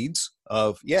needs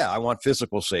of, I want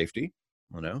physical safety,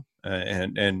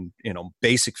 and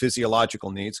basic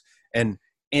physiological needs, and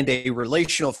a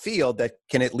relational field that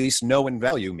can at least know and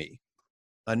value me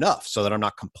enough so that I'm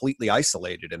not completely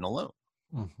isolated and alone.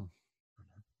 Mm-hmm.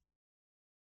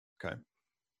 Okay.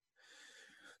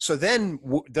 So then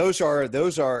those are,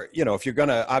 if you're going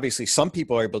to, obviously some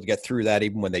people are able to get through that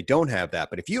even when they don't have that.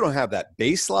 But if you don't have that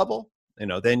base level, then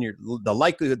the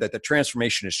likelihood that the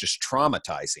transformation is just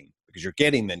traumatizing because you're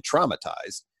getting then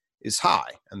traumatized is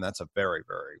high. And that's a very,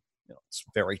 very, it's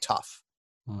very tough.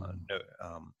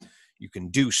 You can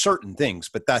do certain things,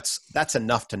 but that's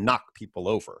enough to knock people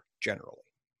over generally.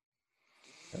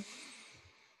 Okay.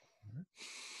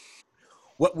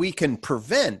 What we can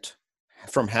prevent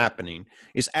from happening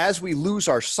is as we lose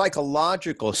our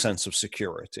psychological sense of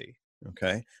security.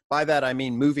 Okay. By that, I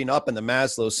mean moving up in the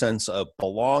Maslow sense of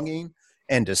belonging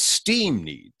and esteem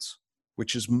needs,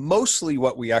 which is mostly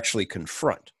what we actually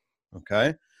confront.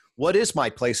 Okay. What is my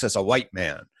place as a white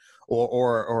man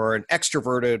or an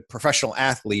extroverted professional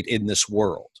athlete in this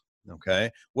world?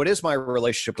 Okay. What is my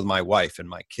relationship with my wife and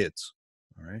my kids?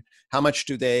 All right. How much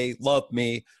do they love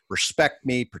me, respect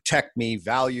me, protect me,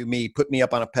 value me, put me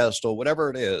up on a pedestal, whatever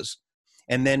it is?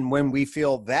 And then when we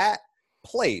feel that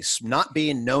place not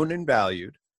being known and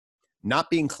valued, not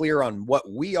being clear on what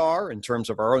we are in terms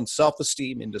of our own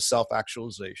self-esteem into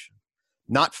self-actualization,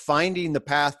 not finding the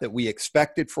path that we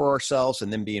expected for ourselves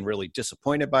and then being really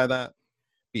disappointed by that,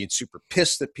 being super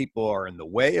pissed that people are in the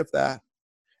way of that,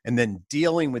 and then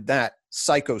dealing with that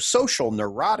psychosocial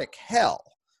neurotic hell.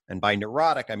 And by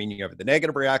neurotic, I mean you have the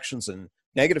negative reactions and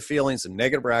negative feelings and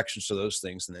negative reactions to those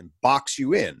things and then box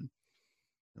you in,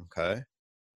 okay?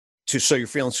 So you're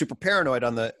feeling super paranoid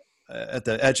on at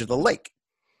the edge of the lake.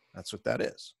 That's what that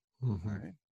is. Mm-hmm. All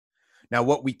right. Now,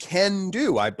 what we can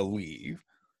do, I believe,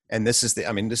 and this is the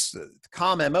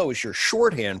CalmMO is your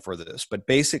shorthand for this, but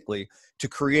basically to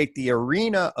create the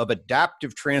arena of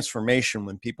adaptive transformation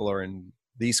when people are in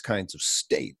these kinds of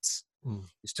states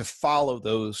is to follow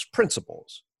those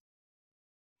principles.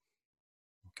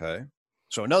 Okay.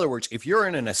 So in other words, if you're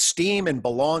in an esteem and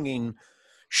belonging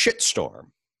shitstorm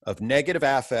of negative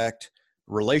affect,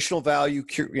 relational value,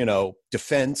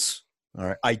 defense, all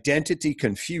right, identity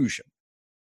confusion,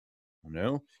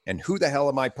 and who the hell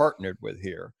am I partnered with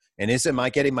here? And am I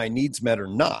getting my needs met or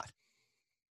not?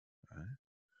 Right.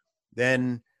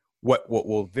 Then what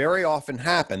will very often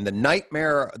happen, the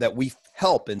nightmare that we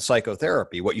help in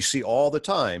psychotherapy, what you see all the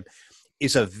time,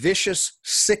 is a vicious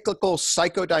cyclical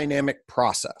psychodynamic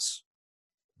process,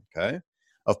 okay,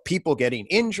 of people getting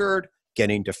injured,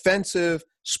 getting defensive,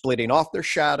 splitting off their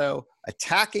shadow,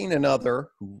 attacking another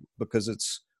because of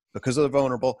the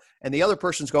vulnerable, and the other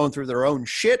person's going through their own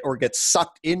shit or gets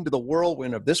sucked into the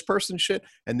whirlwind of this person's shit,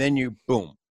 and then you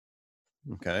boom.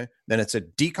 Okay, then it's a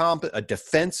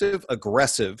defensive,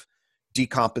 aggressive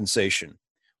decompensation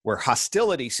where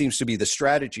hostility seems to be the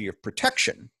strategy of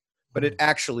protection, but it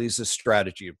actually is a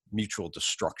strategy of mutual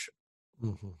destruction.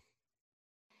 Mm-hmm.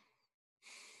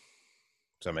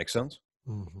 Does that make sense?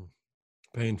 Mm-hmm.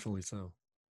 Painfully so.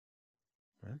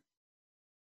 Right.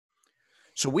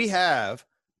 So we have,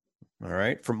 all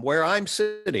right, from where I'm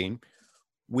sitting,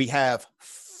 we have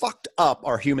fucked up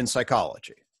our human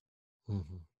psychology.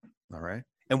 Mm-hmm. All right.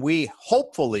 And we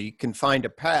hopefully can find a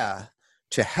path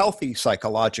to healthy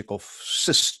psychological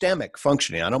systemic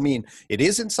functioning. I don't mean it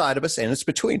is inside of us and it's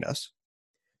between us.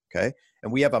 Okay.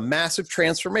 And we have a massive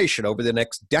transformation over the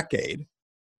next decade.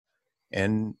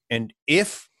 And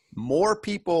if more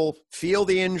people feel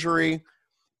the injury,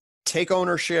 take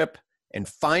ownership, and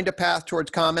find a path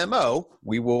towards CalmMO,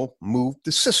 we will move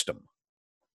the system.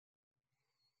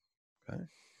 Okay.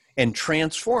 And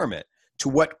transform it to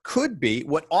what could be,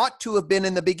 what ought to have been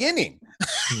in the beginning,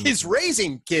 is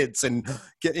raising kids and,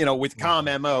 with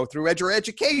CalmMO through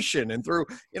education and through,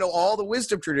 all the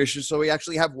wisdom traditions. So we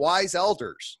actually have wise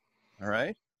elders. All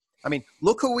right. I mean,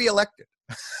 look who we elected.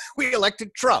 We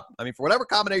elected Trump. I mean, for whatever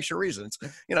combination of reasons,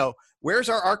 where's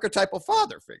our archetypal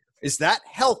father figure? Is that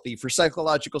healthy for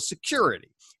psychological security,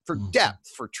 for depth,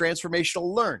 for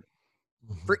transformational learning,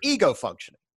 for ego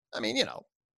functioning? I mean,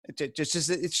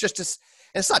 it's just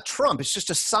and it's not Trump. It's just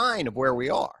a sign of where we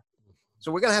are.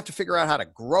 So we're going to have to figure out how to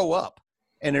grow up.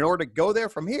 And in order to go there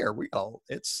from here,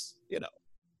 it's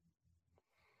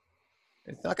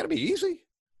not going to be easy.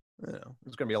 There's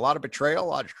going to be a lot of betrayal, a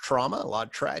lot of trauma, a lot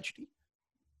of tragedy.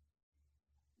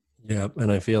 Yeah.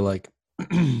 And I feel like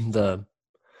the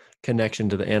connection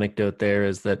to the anecdote there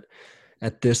is that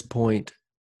at this point,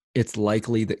 it's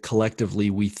likely that collectively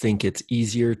we think it's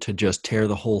easier to just tear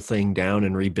the whole thing down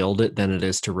and rebuild it than it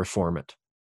is to reform it.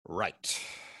 Right.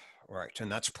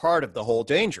 And that's part of the whole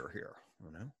danger here.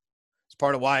 It's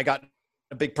part of why I got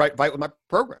a big fight with my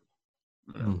program.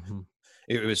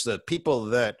 It was the people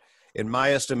that, in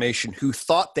my estimation, who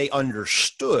thought they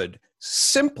understood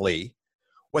simply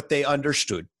what they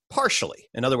understood partially.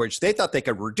 In other words, they thought they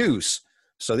could reduce.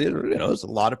 So, there's a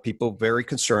lot of people very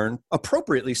concerned,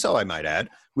 appropriately so, I might add,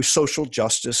 with social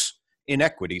justice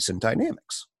inequities and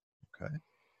dynamics. Okay.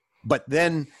 But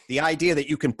then the idea that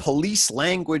you can police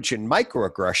language and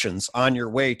microaggressions on your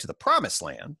way to the promised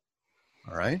land,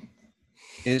 all right,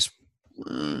 is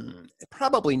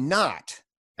probably not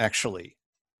actually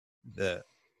the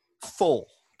full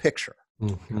picture.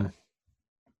 Okay.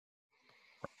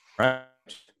 Right.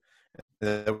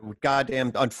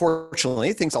 Goddamn,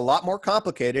 unfortunately, things are a lot more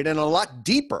complicated and a lot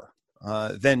deeper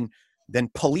than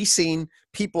policing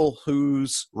people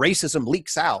whose racism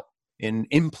leaks out in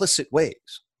implicit ways.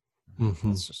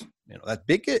 It's just, that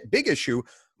big issue,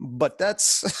 but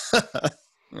that's,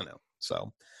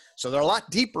 so there are a lot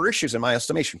deeper issues in my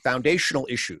estimation, foundational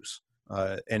issues.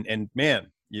 And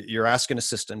man, you're asking a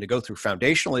system to go through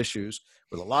foundational issues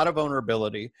with a lot of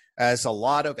vulnerability, as a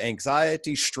lot of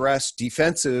anxiety, stress,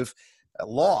 defensive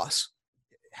loss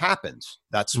happens.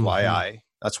 That's why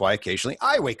occasionally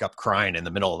I wake up crying in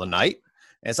the middle of the night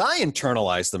as I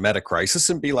internalize the meta crisis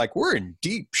and be like, we're in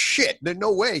deep shit. There's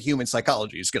no way human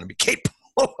psychology is going to be capable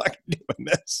of doing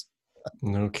this.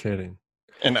 No kidding.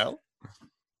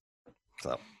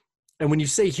 So, and when you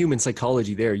say human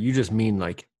psychology there, you just mean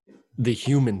like the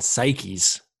human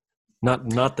psyches, not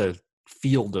the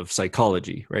field of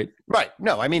psychology, right? Right.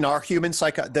 No, I mean, our human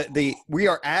we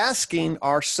are asking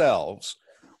ourselves,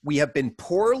 we have been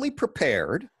poorly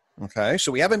prepared. Okay.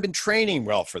 So we haven't been training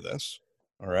well for this.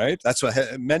 All right. That's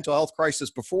a mental health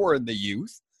crisis before in the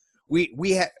youth.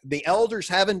 The elders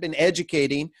haven't been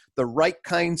educating the right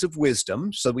kinds of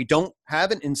wisdom. So we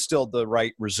haven't instilled the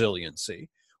right resiliency.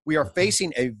 We are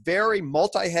facing a very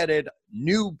multi-headed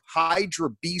new Hydra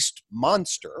beast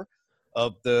monster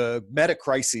of the meta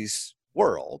crises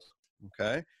world.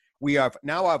 Okay. We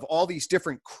now have all these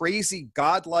different crazy,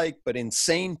 godlike, but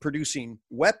insane producing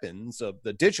weapons of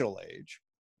the digital age.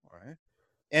 All right.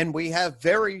 And we have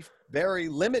very, very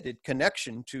limited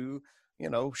connection to,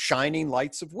 shining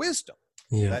lights of wisdom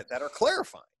that are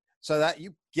clarifying. So that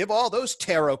you give all those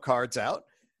tarot cards out,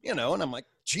 and I'm like,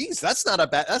 geez, that's not a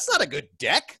good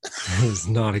deck. It's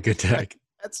not a good deck.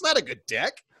 That's not a good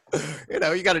deck.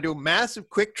 You got to do a massive,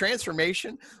 quick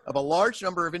transformation of a large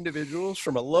number of individuals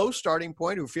from a low starting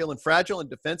point who are feeling fragile and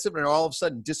defensive and are all of a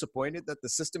sudden disappointed that the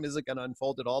system isn't going to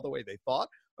unfold it all the way they thought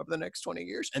over the next 20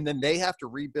 years. And then they have to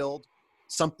rebuild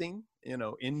something,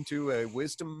 into a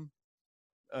wisdom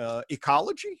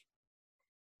ecology.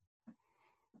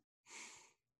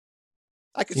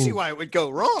 I can see why it would go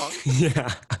wrong.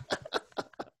 Yeah.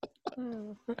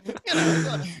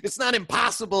 It's not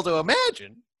impossible to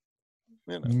imagine.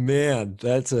 Man,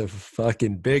 that's a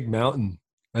fucking big mountain.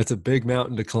 That's a big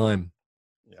mountain to climb.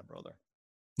 Yeah, brother.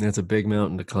 That's a big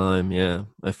mountain to climb. Yeah.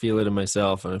 I feel it in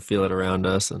myself and I feel it around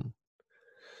us.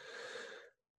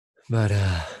 But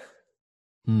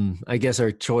I guess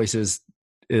our choice is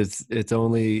it's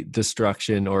only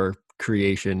destruction or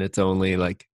creation. It's only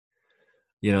like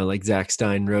Zach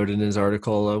Stein wrote in his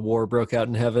article, a war broke out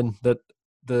in heaven, that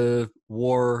the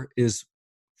war is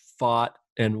fought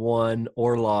and won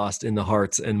or lost in the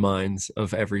hearts and minds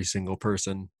of every single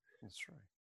person. That's right.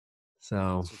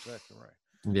 So that's exactly right.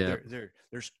 Yeah.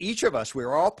 There's each of us,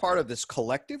 we're all part of this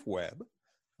collective web.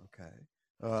 Okay.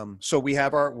 So we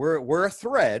have we're a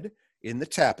thread in the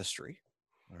tapestry.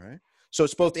 All right. So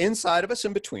it's both inside of us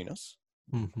and between us.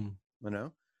 Mm-hmm.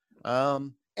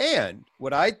 And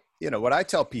what I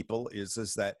tell people is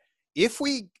that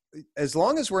as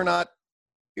long as we're not,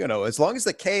 as long as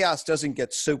the chaos doesn't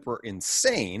get super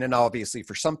insane, and obviously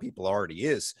for some people already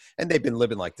is, and they've been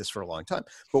living like this for a long time,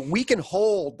 but we can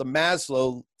hold the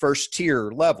Maslow first tier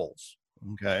levels,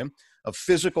 okay, of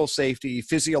physical safety,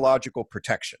 physiological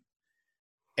protection,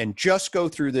 and just go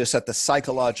through this at the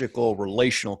psychological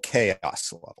relational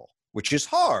chaos level, which is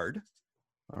hard.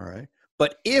 All right.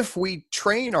 But if we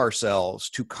train ourselves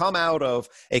to come out of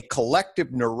a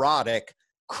collective neurotic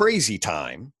crazy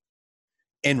time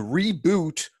and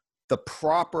reboot the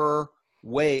proper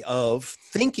way of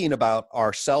thinking about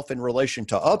ourself in relation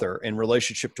to other, in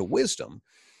relationship to wisdom,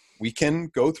 we can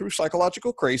go through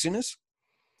psychological craziness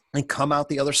and come out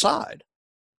the other side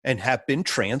and have been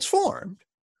transformed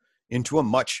into a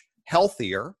much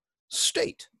healthier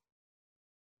state.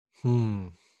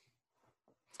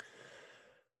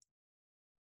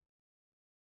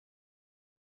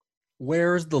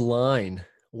 Where's the line?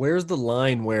 Where's the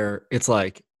line where it's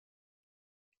like,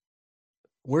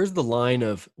 where's the line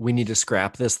of we need to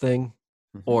scrap this thing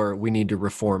or we need to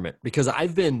reform it? Because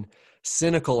I've been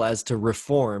cynical as to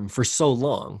reform for so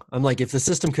long. I'm like, if the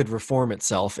system could reform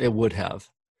itself, it would have.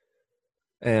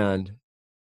 And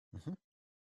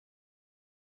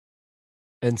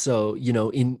and so, you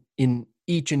know, in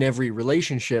each and every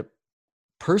relationship,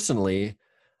 personally,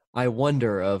 I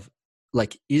wonder of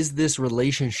like, is this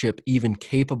relationship even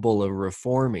capable of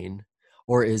reforming,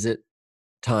 or is it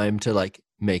time to like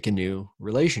make a new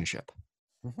relationship?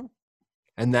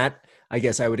 And that, I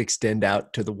guess I would extend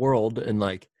out to the world and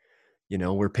like, you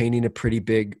know, we're painting a pretty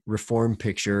big reform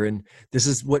picture. And this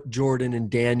is what Jordan and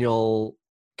Daniel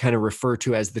kind of refer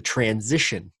to as the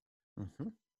transition.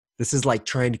 This is like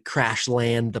trying to crash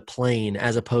land the plane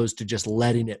as opposed to just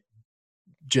letting it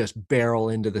just barrel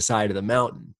into the side of the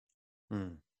mountain.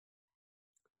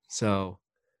 So,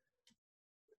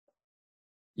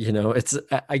 you know, it's,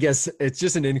 I guess it's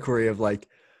just an inquiry of like,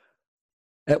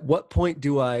 at what point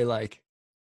do I like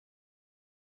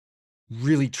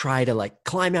really try to like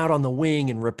climb out on the wing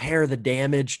and repair the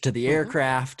damage to the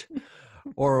aircraft?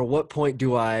 Or at what point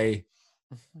do I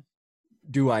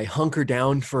hunker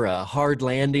down for a hard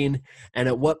landing? And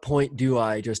at what point do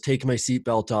I just take my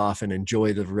seatbelt off and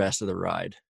enjoy the rest of the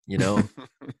ride? You know,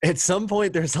 at some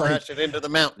point there's like, crash it into the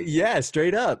mountain. Yeah,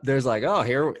 straight up. There's like, oh,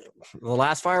 here, the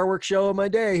last fireworks show of my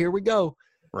day. Here we go.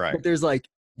 Right. But there's like,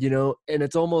 you know, and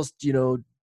it's almost, you know,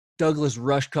 Douglas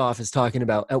Rushkoff is talking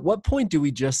about, at what point do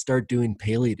we just start doing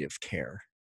palliative care?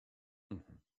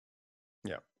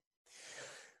 Yeah.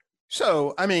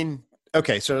 So, I mean,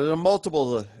 okay, so there are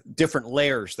multiple different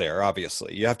layers there,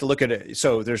 obviously. You have to look at it.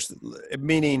 So there's,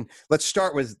 meaning, let's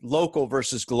start with local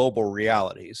versus global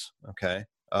realities, okay?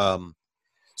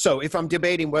 So if I'm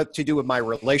debating what to do with my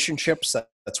relationships,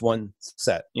 that's one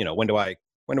set. You know, when do I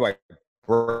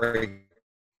break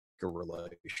a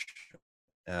relationship?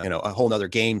 You know, a whole nother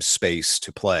game space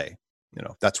to play. You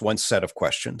know, that's one set of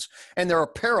questions. And there are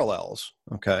parallels,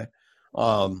 okay?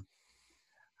 And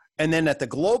then at the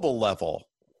global level,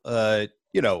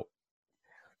 you know,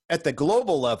 at the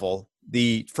global level,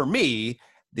 for me,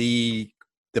 the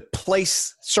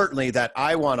place certainly that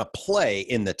I want to play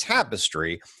in the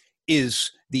tapestry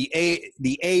is the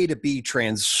A to B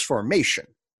transformation,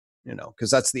 you know,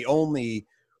 because that's the only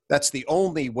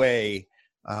way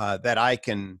that I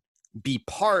can be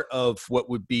part of what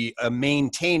would be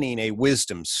maintaining a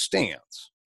wisdom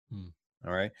stance.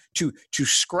 All right, to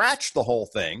scratch the whole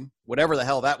thing, whatever the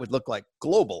hell that would look like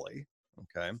globally,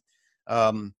 okay,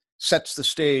 sets the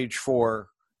stage for,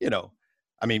 you know,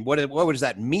 I mean, what does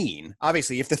that mean?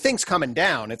 Obviously, if the thing's coming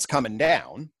down, it's coming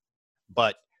down,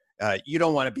 but you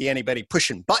don't want to be anybody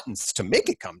pushing buttons to make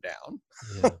it come down.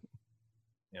 Yeah.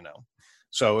 You know,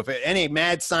 so if any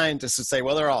mad scientists would say,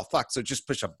 well, they're all fucked, so just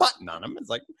push a button on them, it's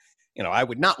like, you know, I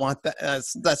would not want that.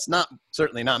 That's not,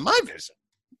 certainly not my vision.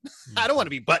 I don't want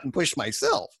to be button pushed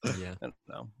myself. Yeah. You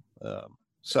know?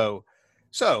 So,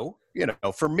 you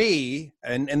know, for me,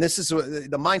 and this is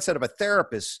the mindset of a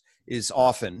therapist is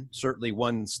often certainly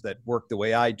ones that work the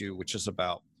way I do, which is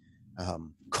about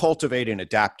cultivating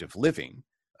adaptive living.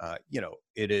 You know,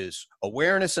 it is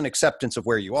awareness and acceptance of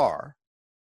where you are,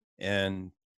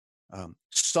 and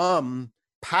some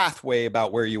pathway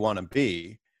about where you want to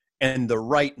be, and the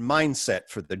right mindset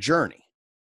for the journey,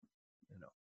 you know,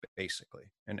 basically.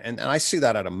 And I see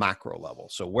that at a macro level.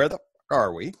 So where the fuck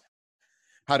are we?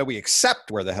 How do we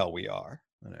accept where the hell we are?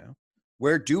 You know,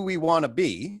 where do we want to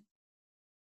be?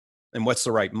 And what's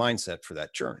the right mindset for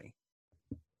that journey?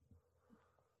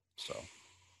 So.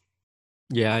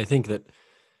 Yeah, I think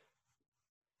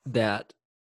that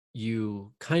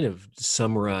you kind of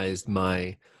summarized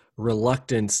my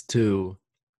reluctance to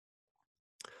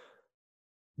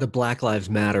the Black Lives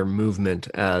Matter movement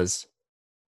as,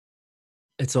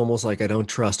 it's almost like I don't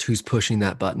trust who's pushing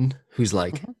that button, who's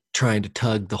like trying to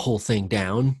tug the whole thing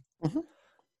down.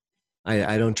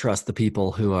 I don't trust the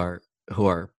people who are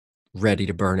ready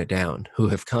to burn it down, who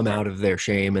have come out of their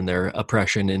shame and their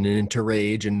oppression and into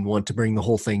rage and want to bring the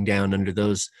whole thing down under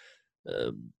those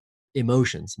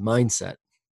emotions, mindset.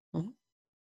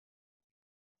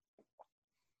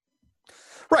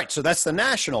 Right. So that's the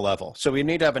national level. So we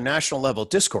need to have a national level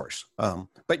discourse.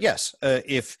 But yes,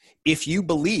 if you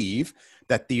believe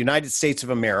that the United States of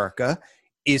America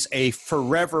is a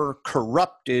forever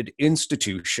corrupted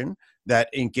institution that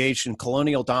engaged in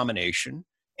colonial domination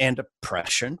and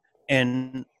oppression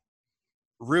and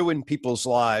ruined people's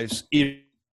lives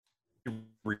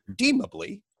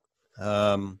irredeemably.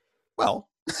 Well,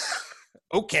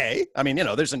 okay. I mean,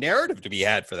 there's a narrative to be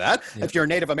had for that. Yeah. If you're a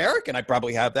Native American, I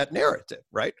probably have that narrative,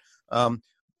 right?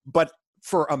 But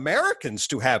for Americans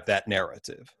to have that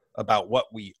narrative about what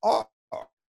we are,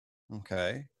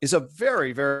 okay, is a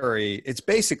very, very, it's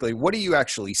basically, what are you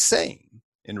actually saying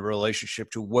in relationship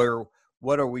to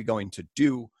what are we going to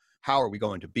do? How are we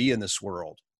going to be in this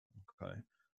world?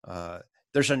 Okay.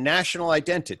 There's a national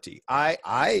identity.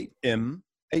 I am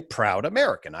a proud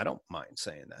American. I don't mind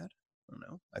saying that.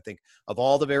 I think of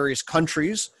all the various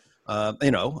countries,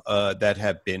 that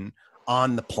have been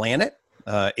on the planet,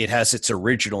 it has its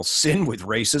original sin with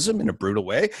racism in a brutal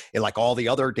way. And like all the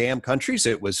other damn countries,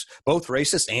 it was both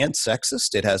racist and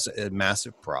sexist. It has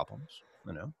massive problems,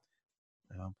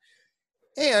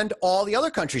 and all the other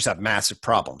countries have massive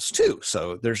problems too.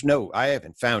 So I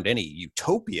haven't found any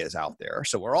utopias out there.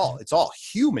 So it's all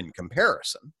human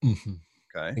comparison. Mm-hmm.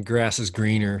 Okay. The grass is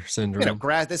greener syndrome.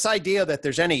 This idea that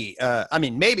there's any,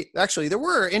 maybe actually there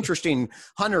were interesting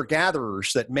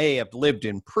hunter-gatherers that may have lived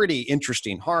in pretty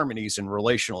interesting harmonies and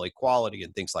relational equality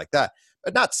and things like that,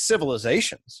 but not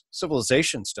civilizations.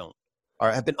 Civilizations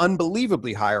have been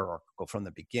unbelievably hierarchical from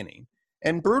the beginning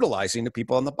and brutalizing the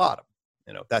people on the bottom.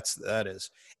 That is,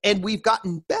 and we've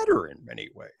gotten better in many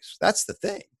ways. That's the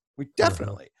thing. We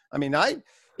definitely,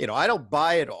 I don't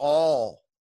buy it all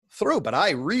through, but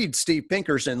I read Steve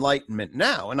Pinker's Enlightenment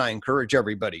Now, and I encourage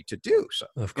everybody to do so.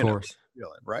 Of course.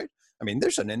 Right?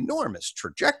 There's an enormous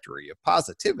trajectory of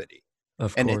positivity.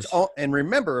 Of and course. And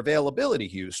remember availability,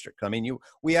 Houston.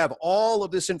 We have all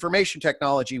of this information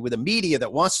technology with a media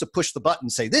that wants to push the button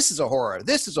and say, this is a horror,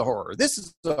 this is a horror, this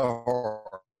is a horror.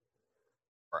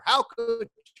 How could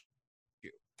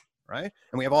you? Right?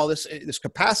 And we have all this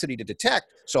capacity to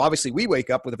detect. So obviously we wake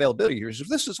up with availability here.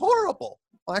 This is horrible.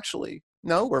 Well, actually,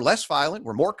 no, we're less violent.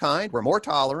 We're more kind. We're more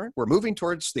tolerant. We're moving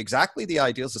towards exactly the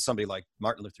ideals that somebody like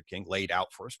Martin Luther King laid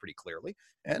out for us pretty clearly.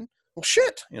 And well,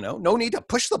 shit, no need to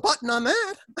push the button on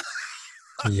that.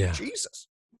 Yeah. Jesus.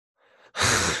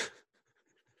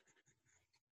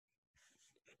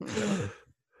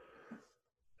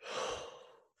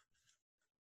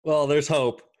 Well, there's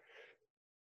hope.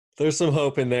 There's some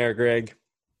hope in there, Greg.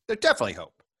 There's definitely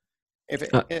hope.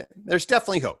 There's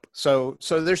definitely hope. So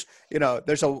there's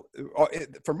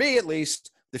for me at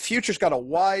least, the future's got a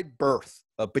wide berth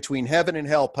of between heaven and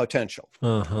hell potential.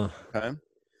 Uh-huh. Okay,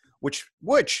 which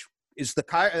is the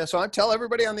so I tell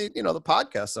everybody on the the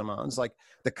podcast I'm on, it's like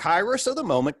the Kairos of the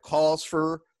moment calls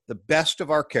for the best of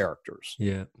our characters.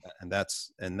 Yeah, and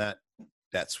that's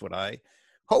what I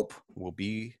hope will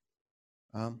be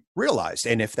realized.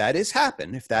 And if that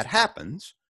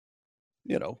happens,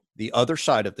 the other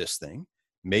side of this thing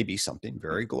may be something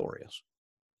very glorious.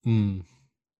 I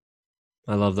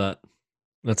love that.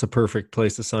 That's a perfect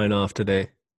place to sign off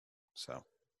today. So,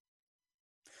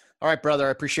 all right, brother, I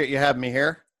appreciate you having me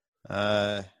here.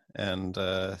 And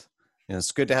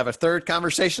it's good to have a third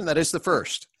conversation. That is the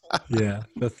first. Yeah,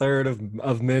 the third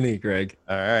of many, Greg.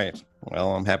 All right.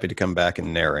 Well, I'm happy to come back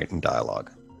and narrate and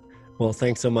dialogue. Well,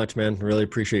 thanks so much, man. Really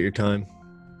appreciate your time.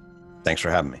 Thanks for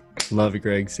having me. Love you,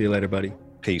 Greg. See you later, buddy.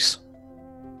 Peace.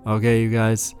 Okay, you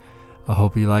guys. I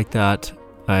hope you like that.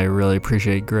 I really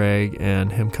appreciate Greg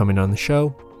and him coming on the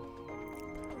show.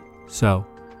 So,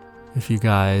 if you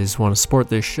guys want to support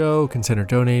this show, consider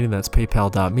donating. That's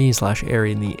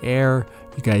paypal.me/airintheair.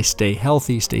 You guys stay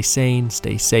healthy, stay sane,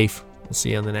 stay safe. We'll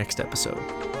see you on the next episode.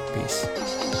 Peace.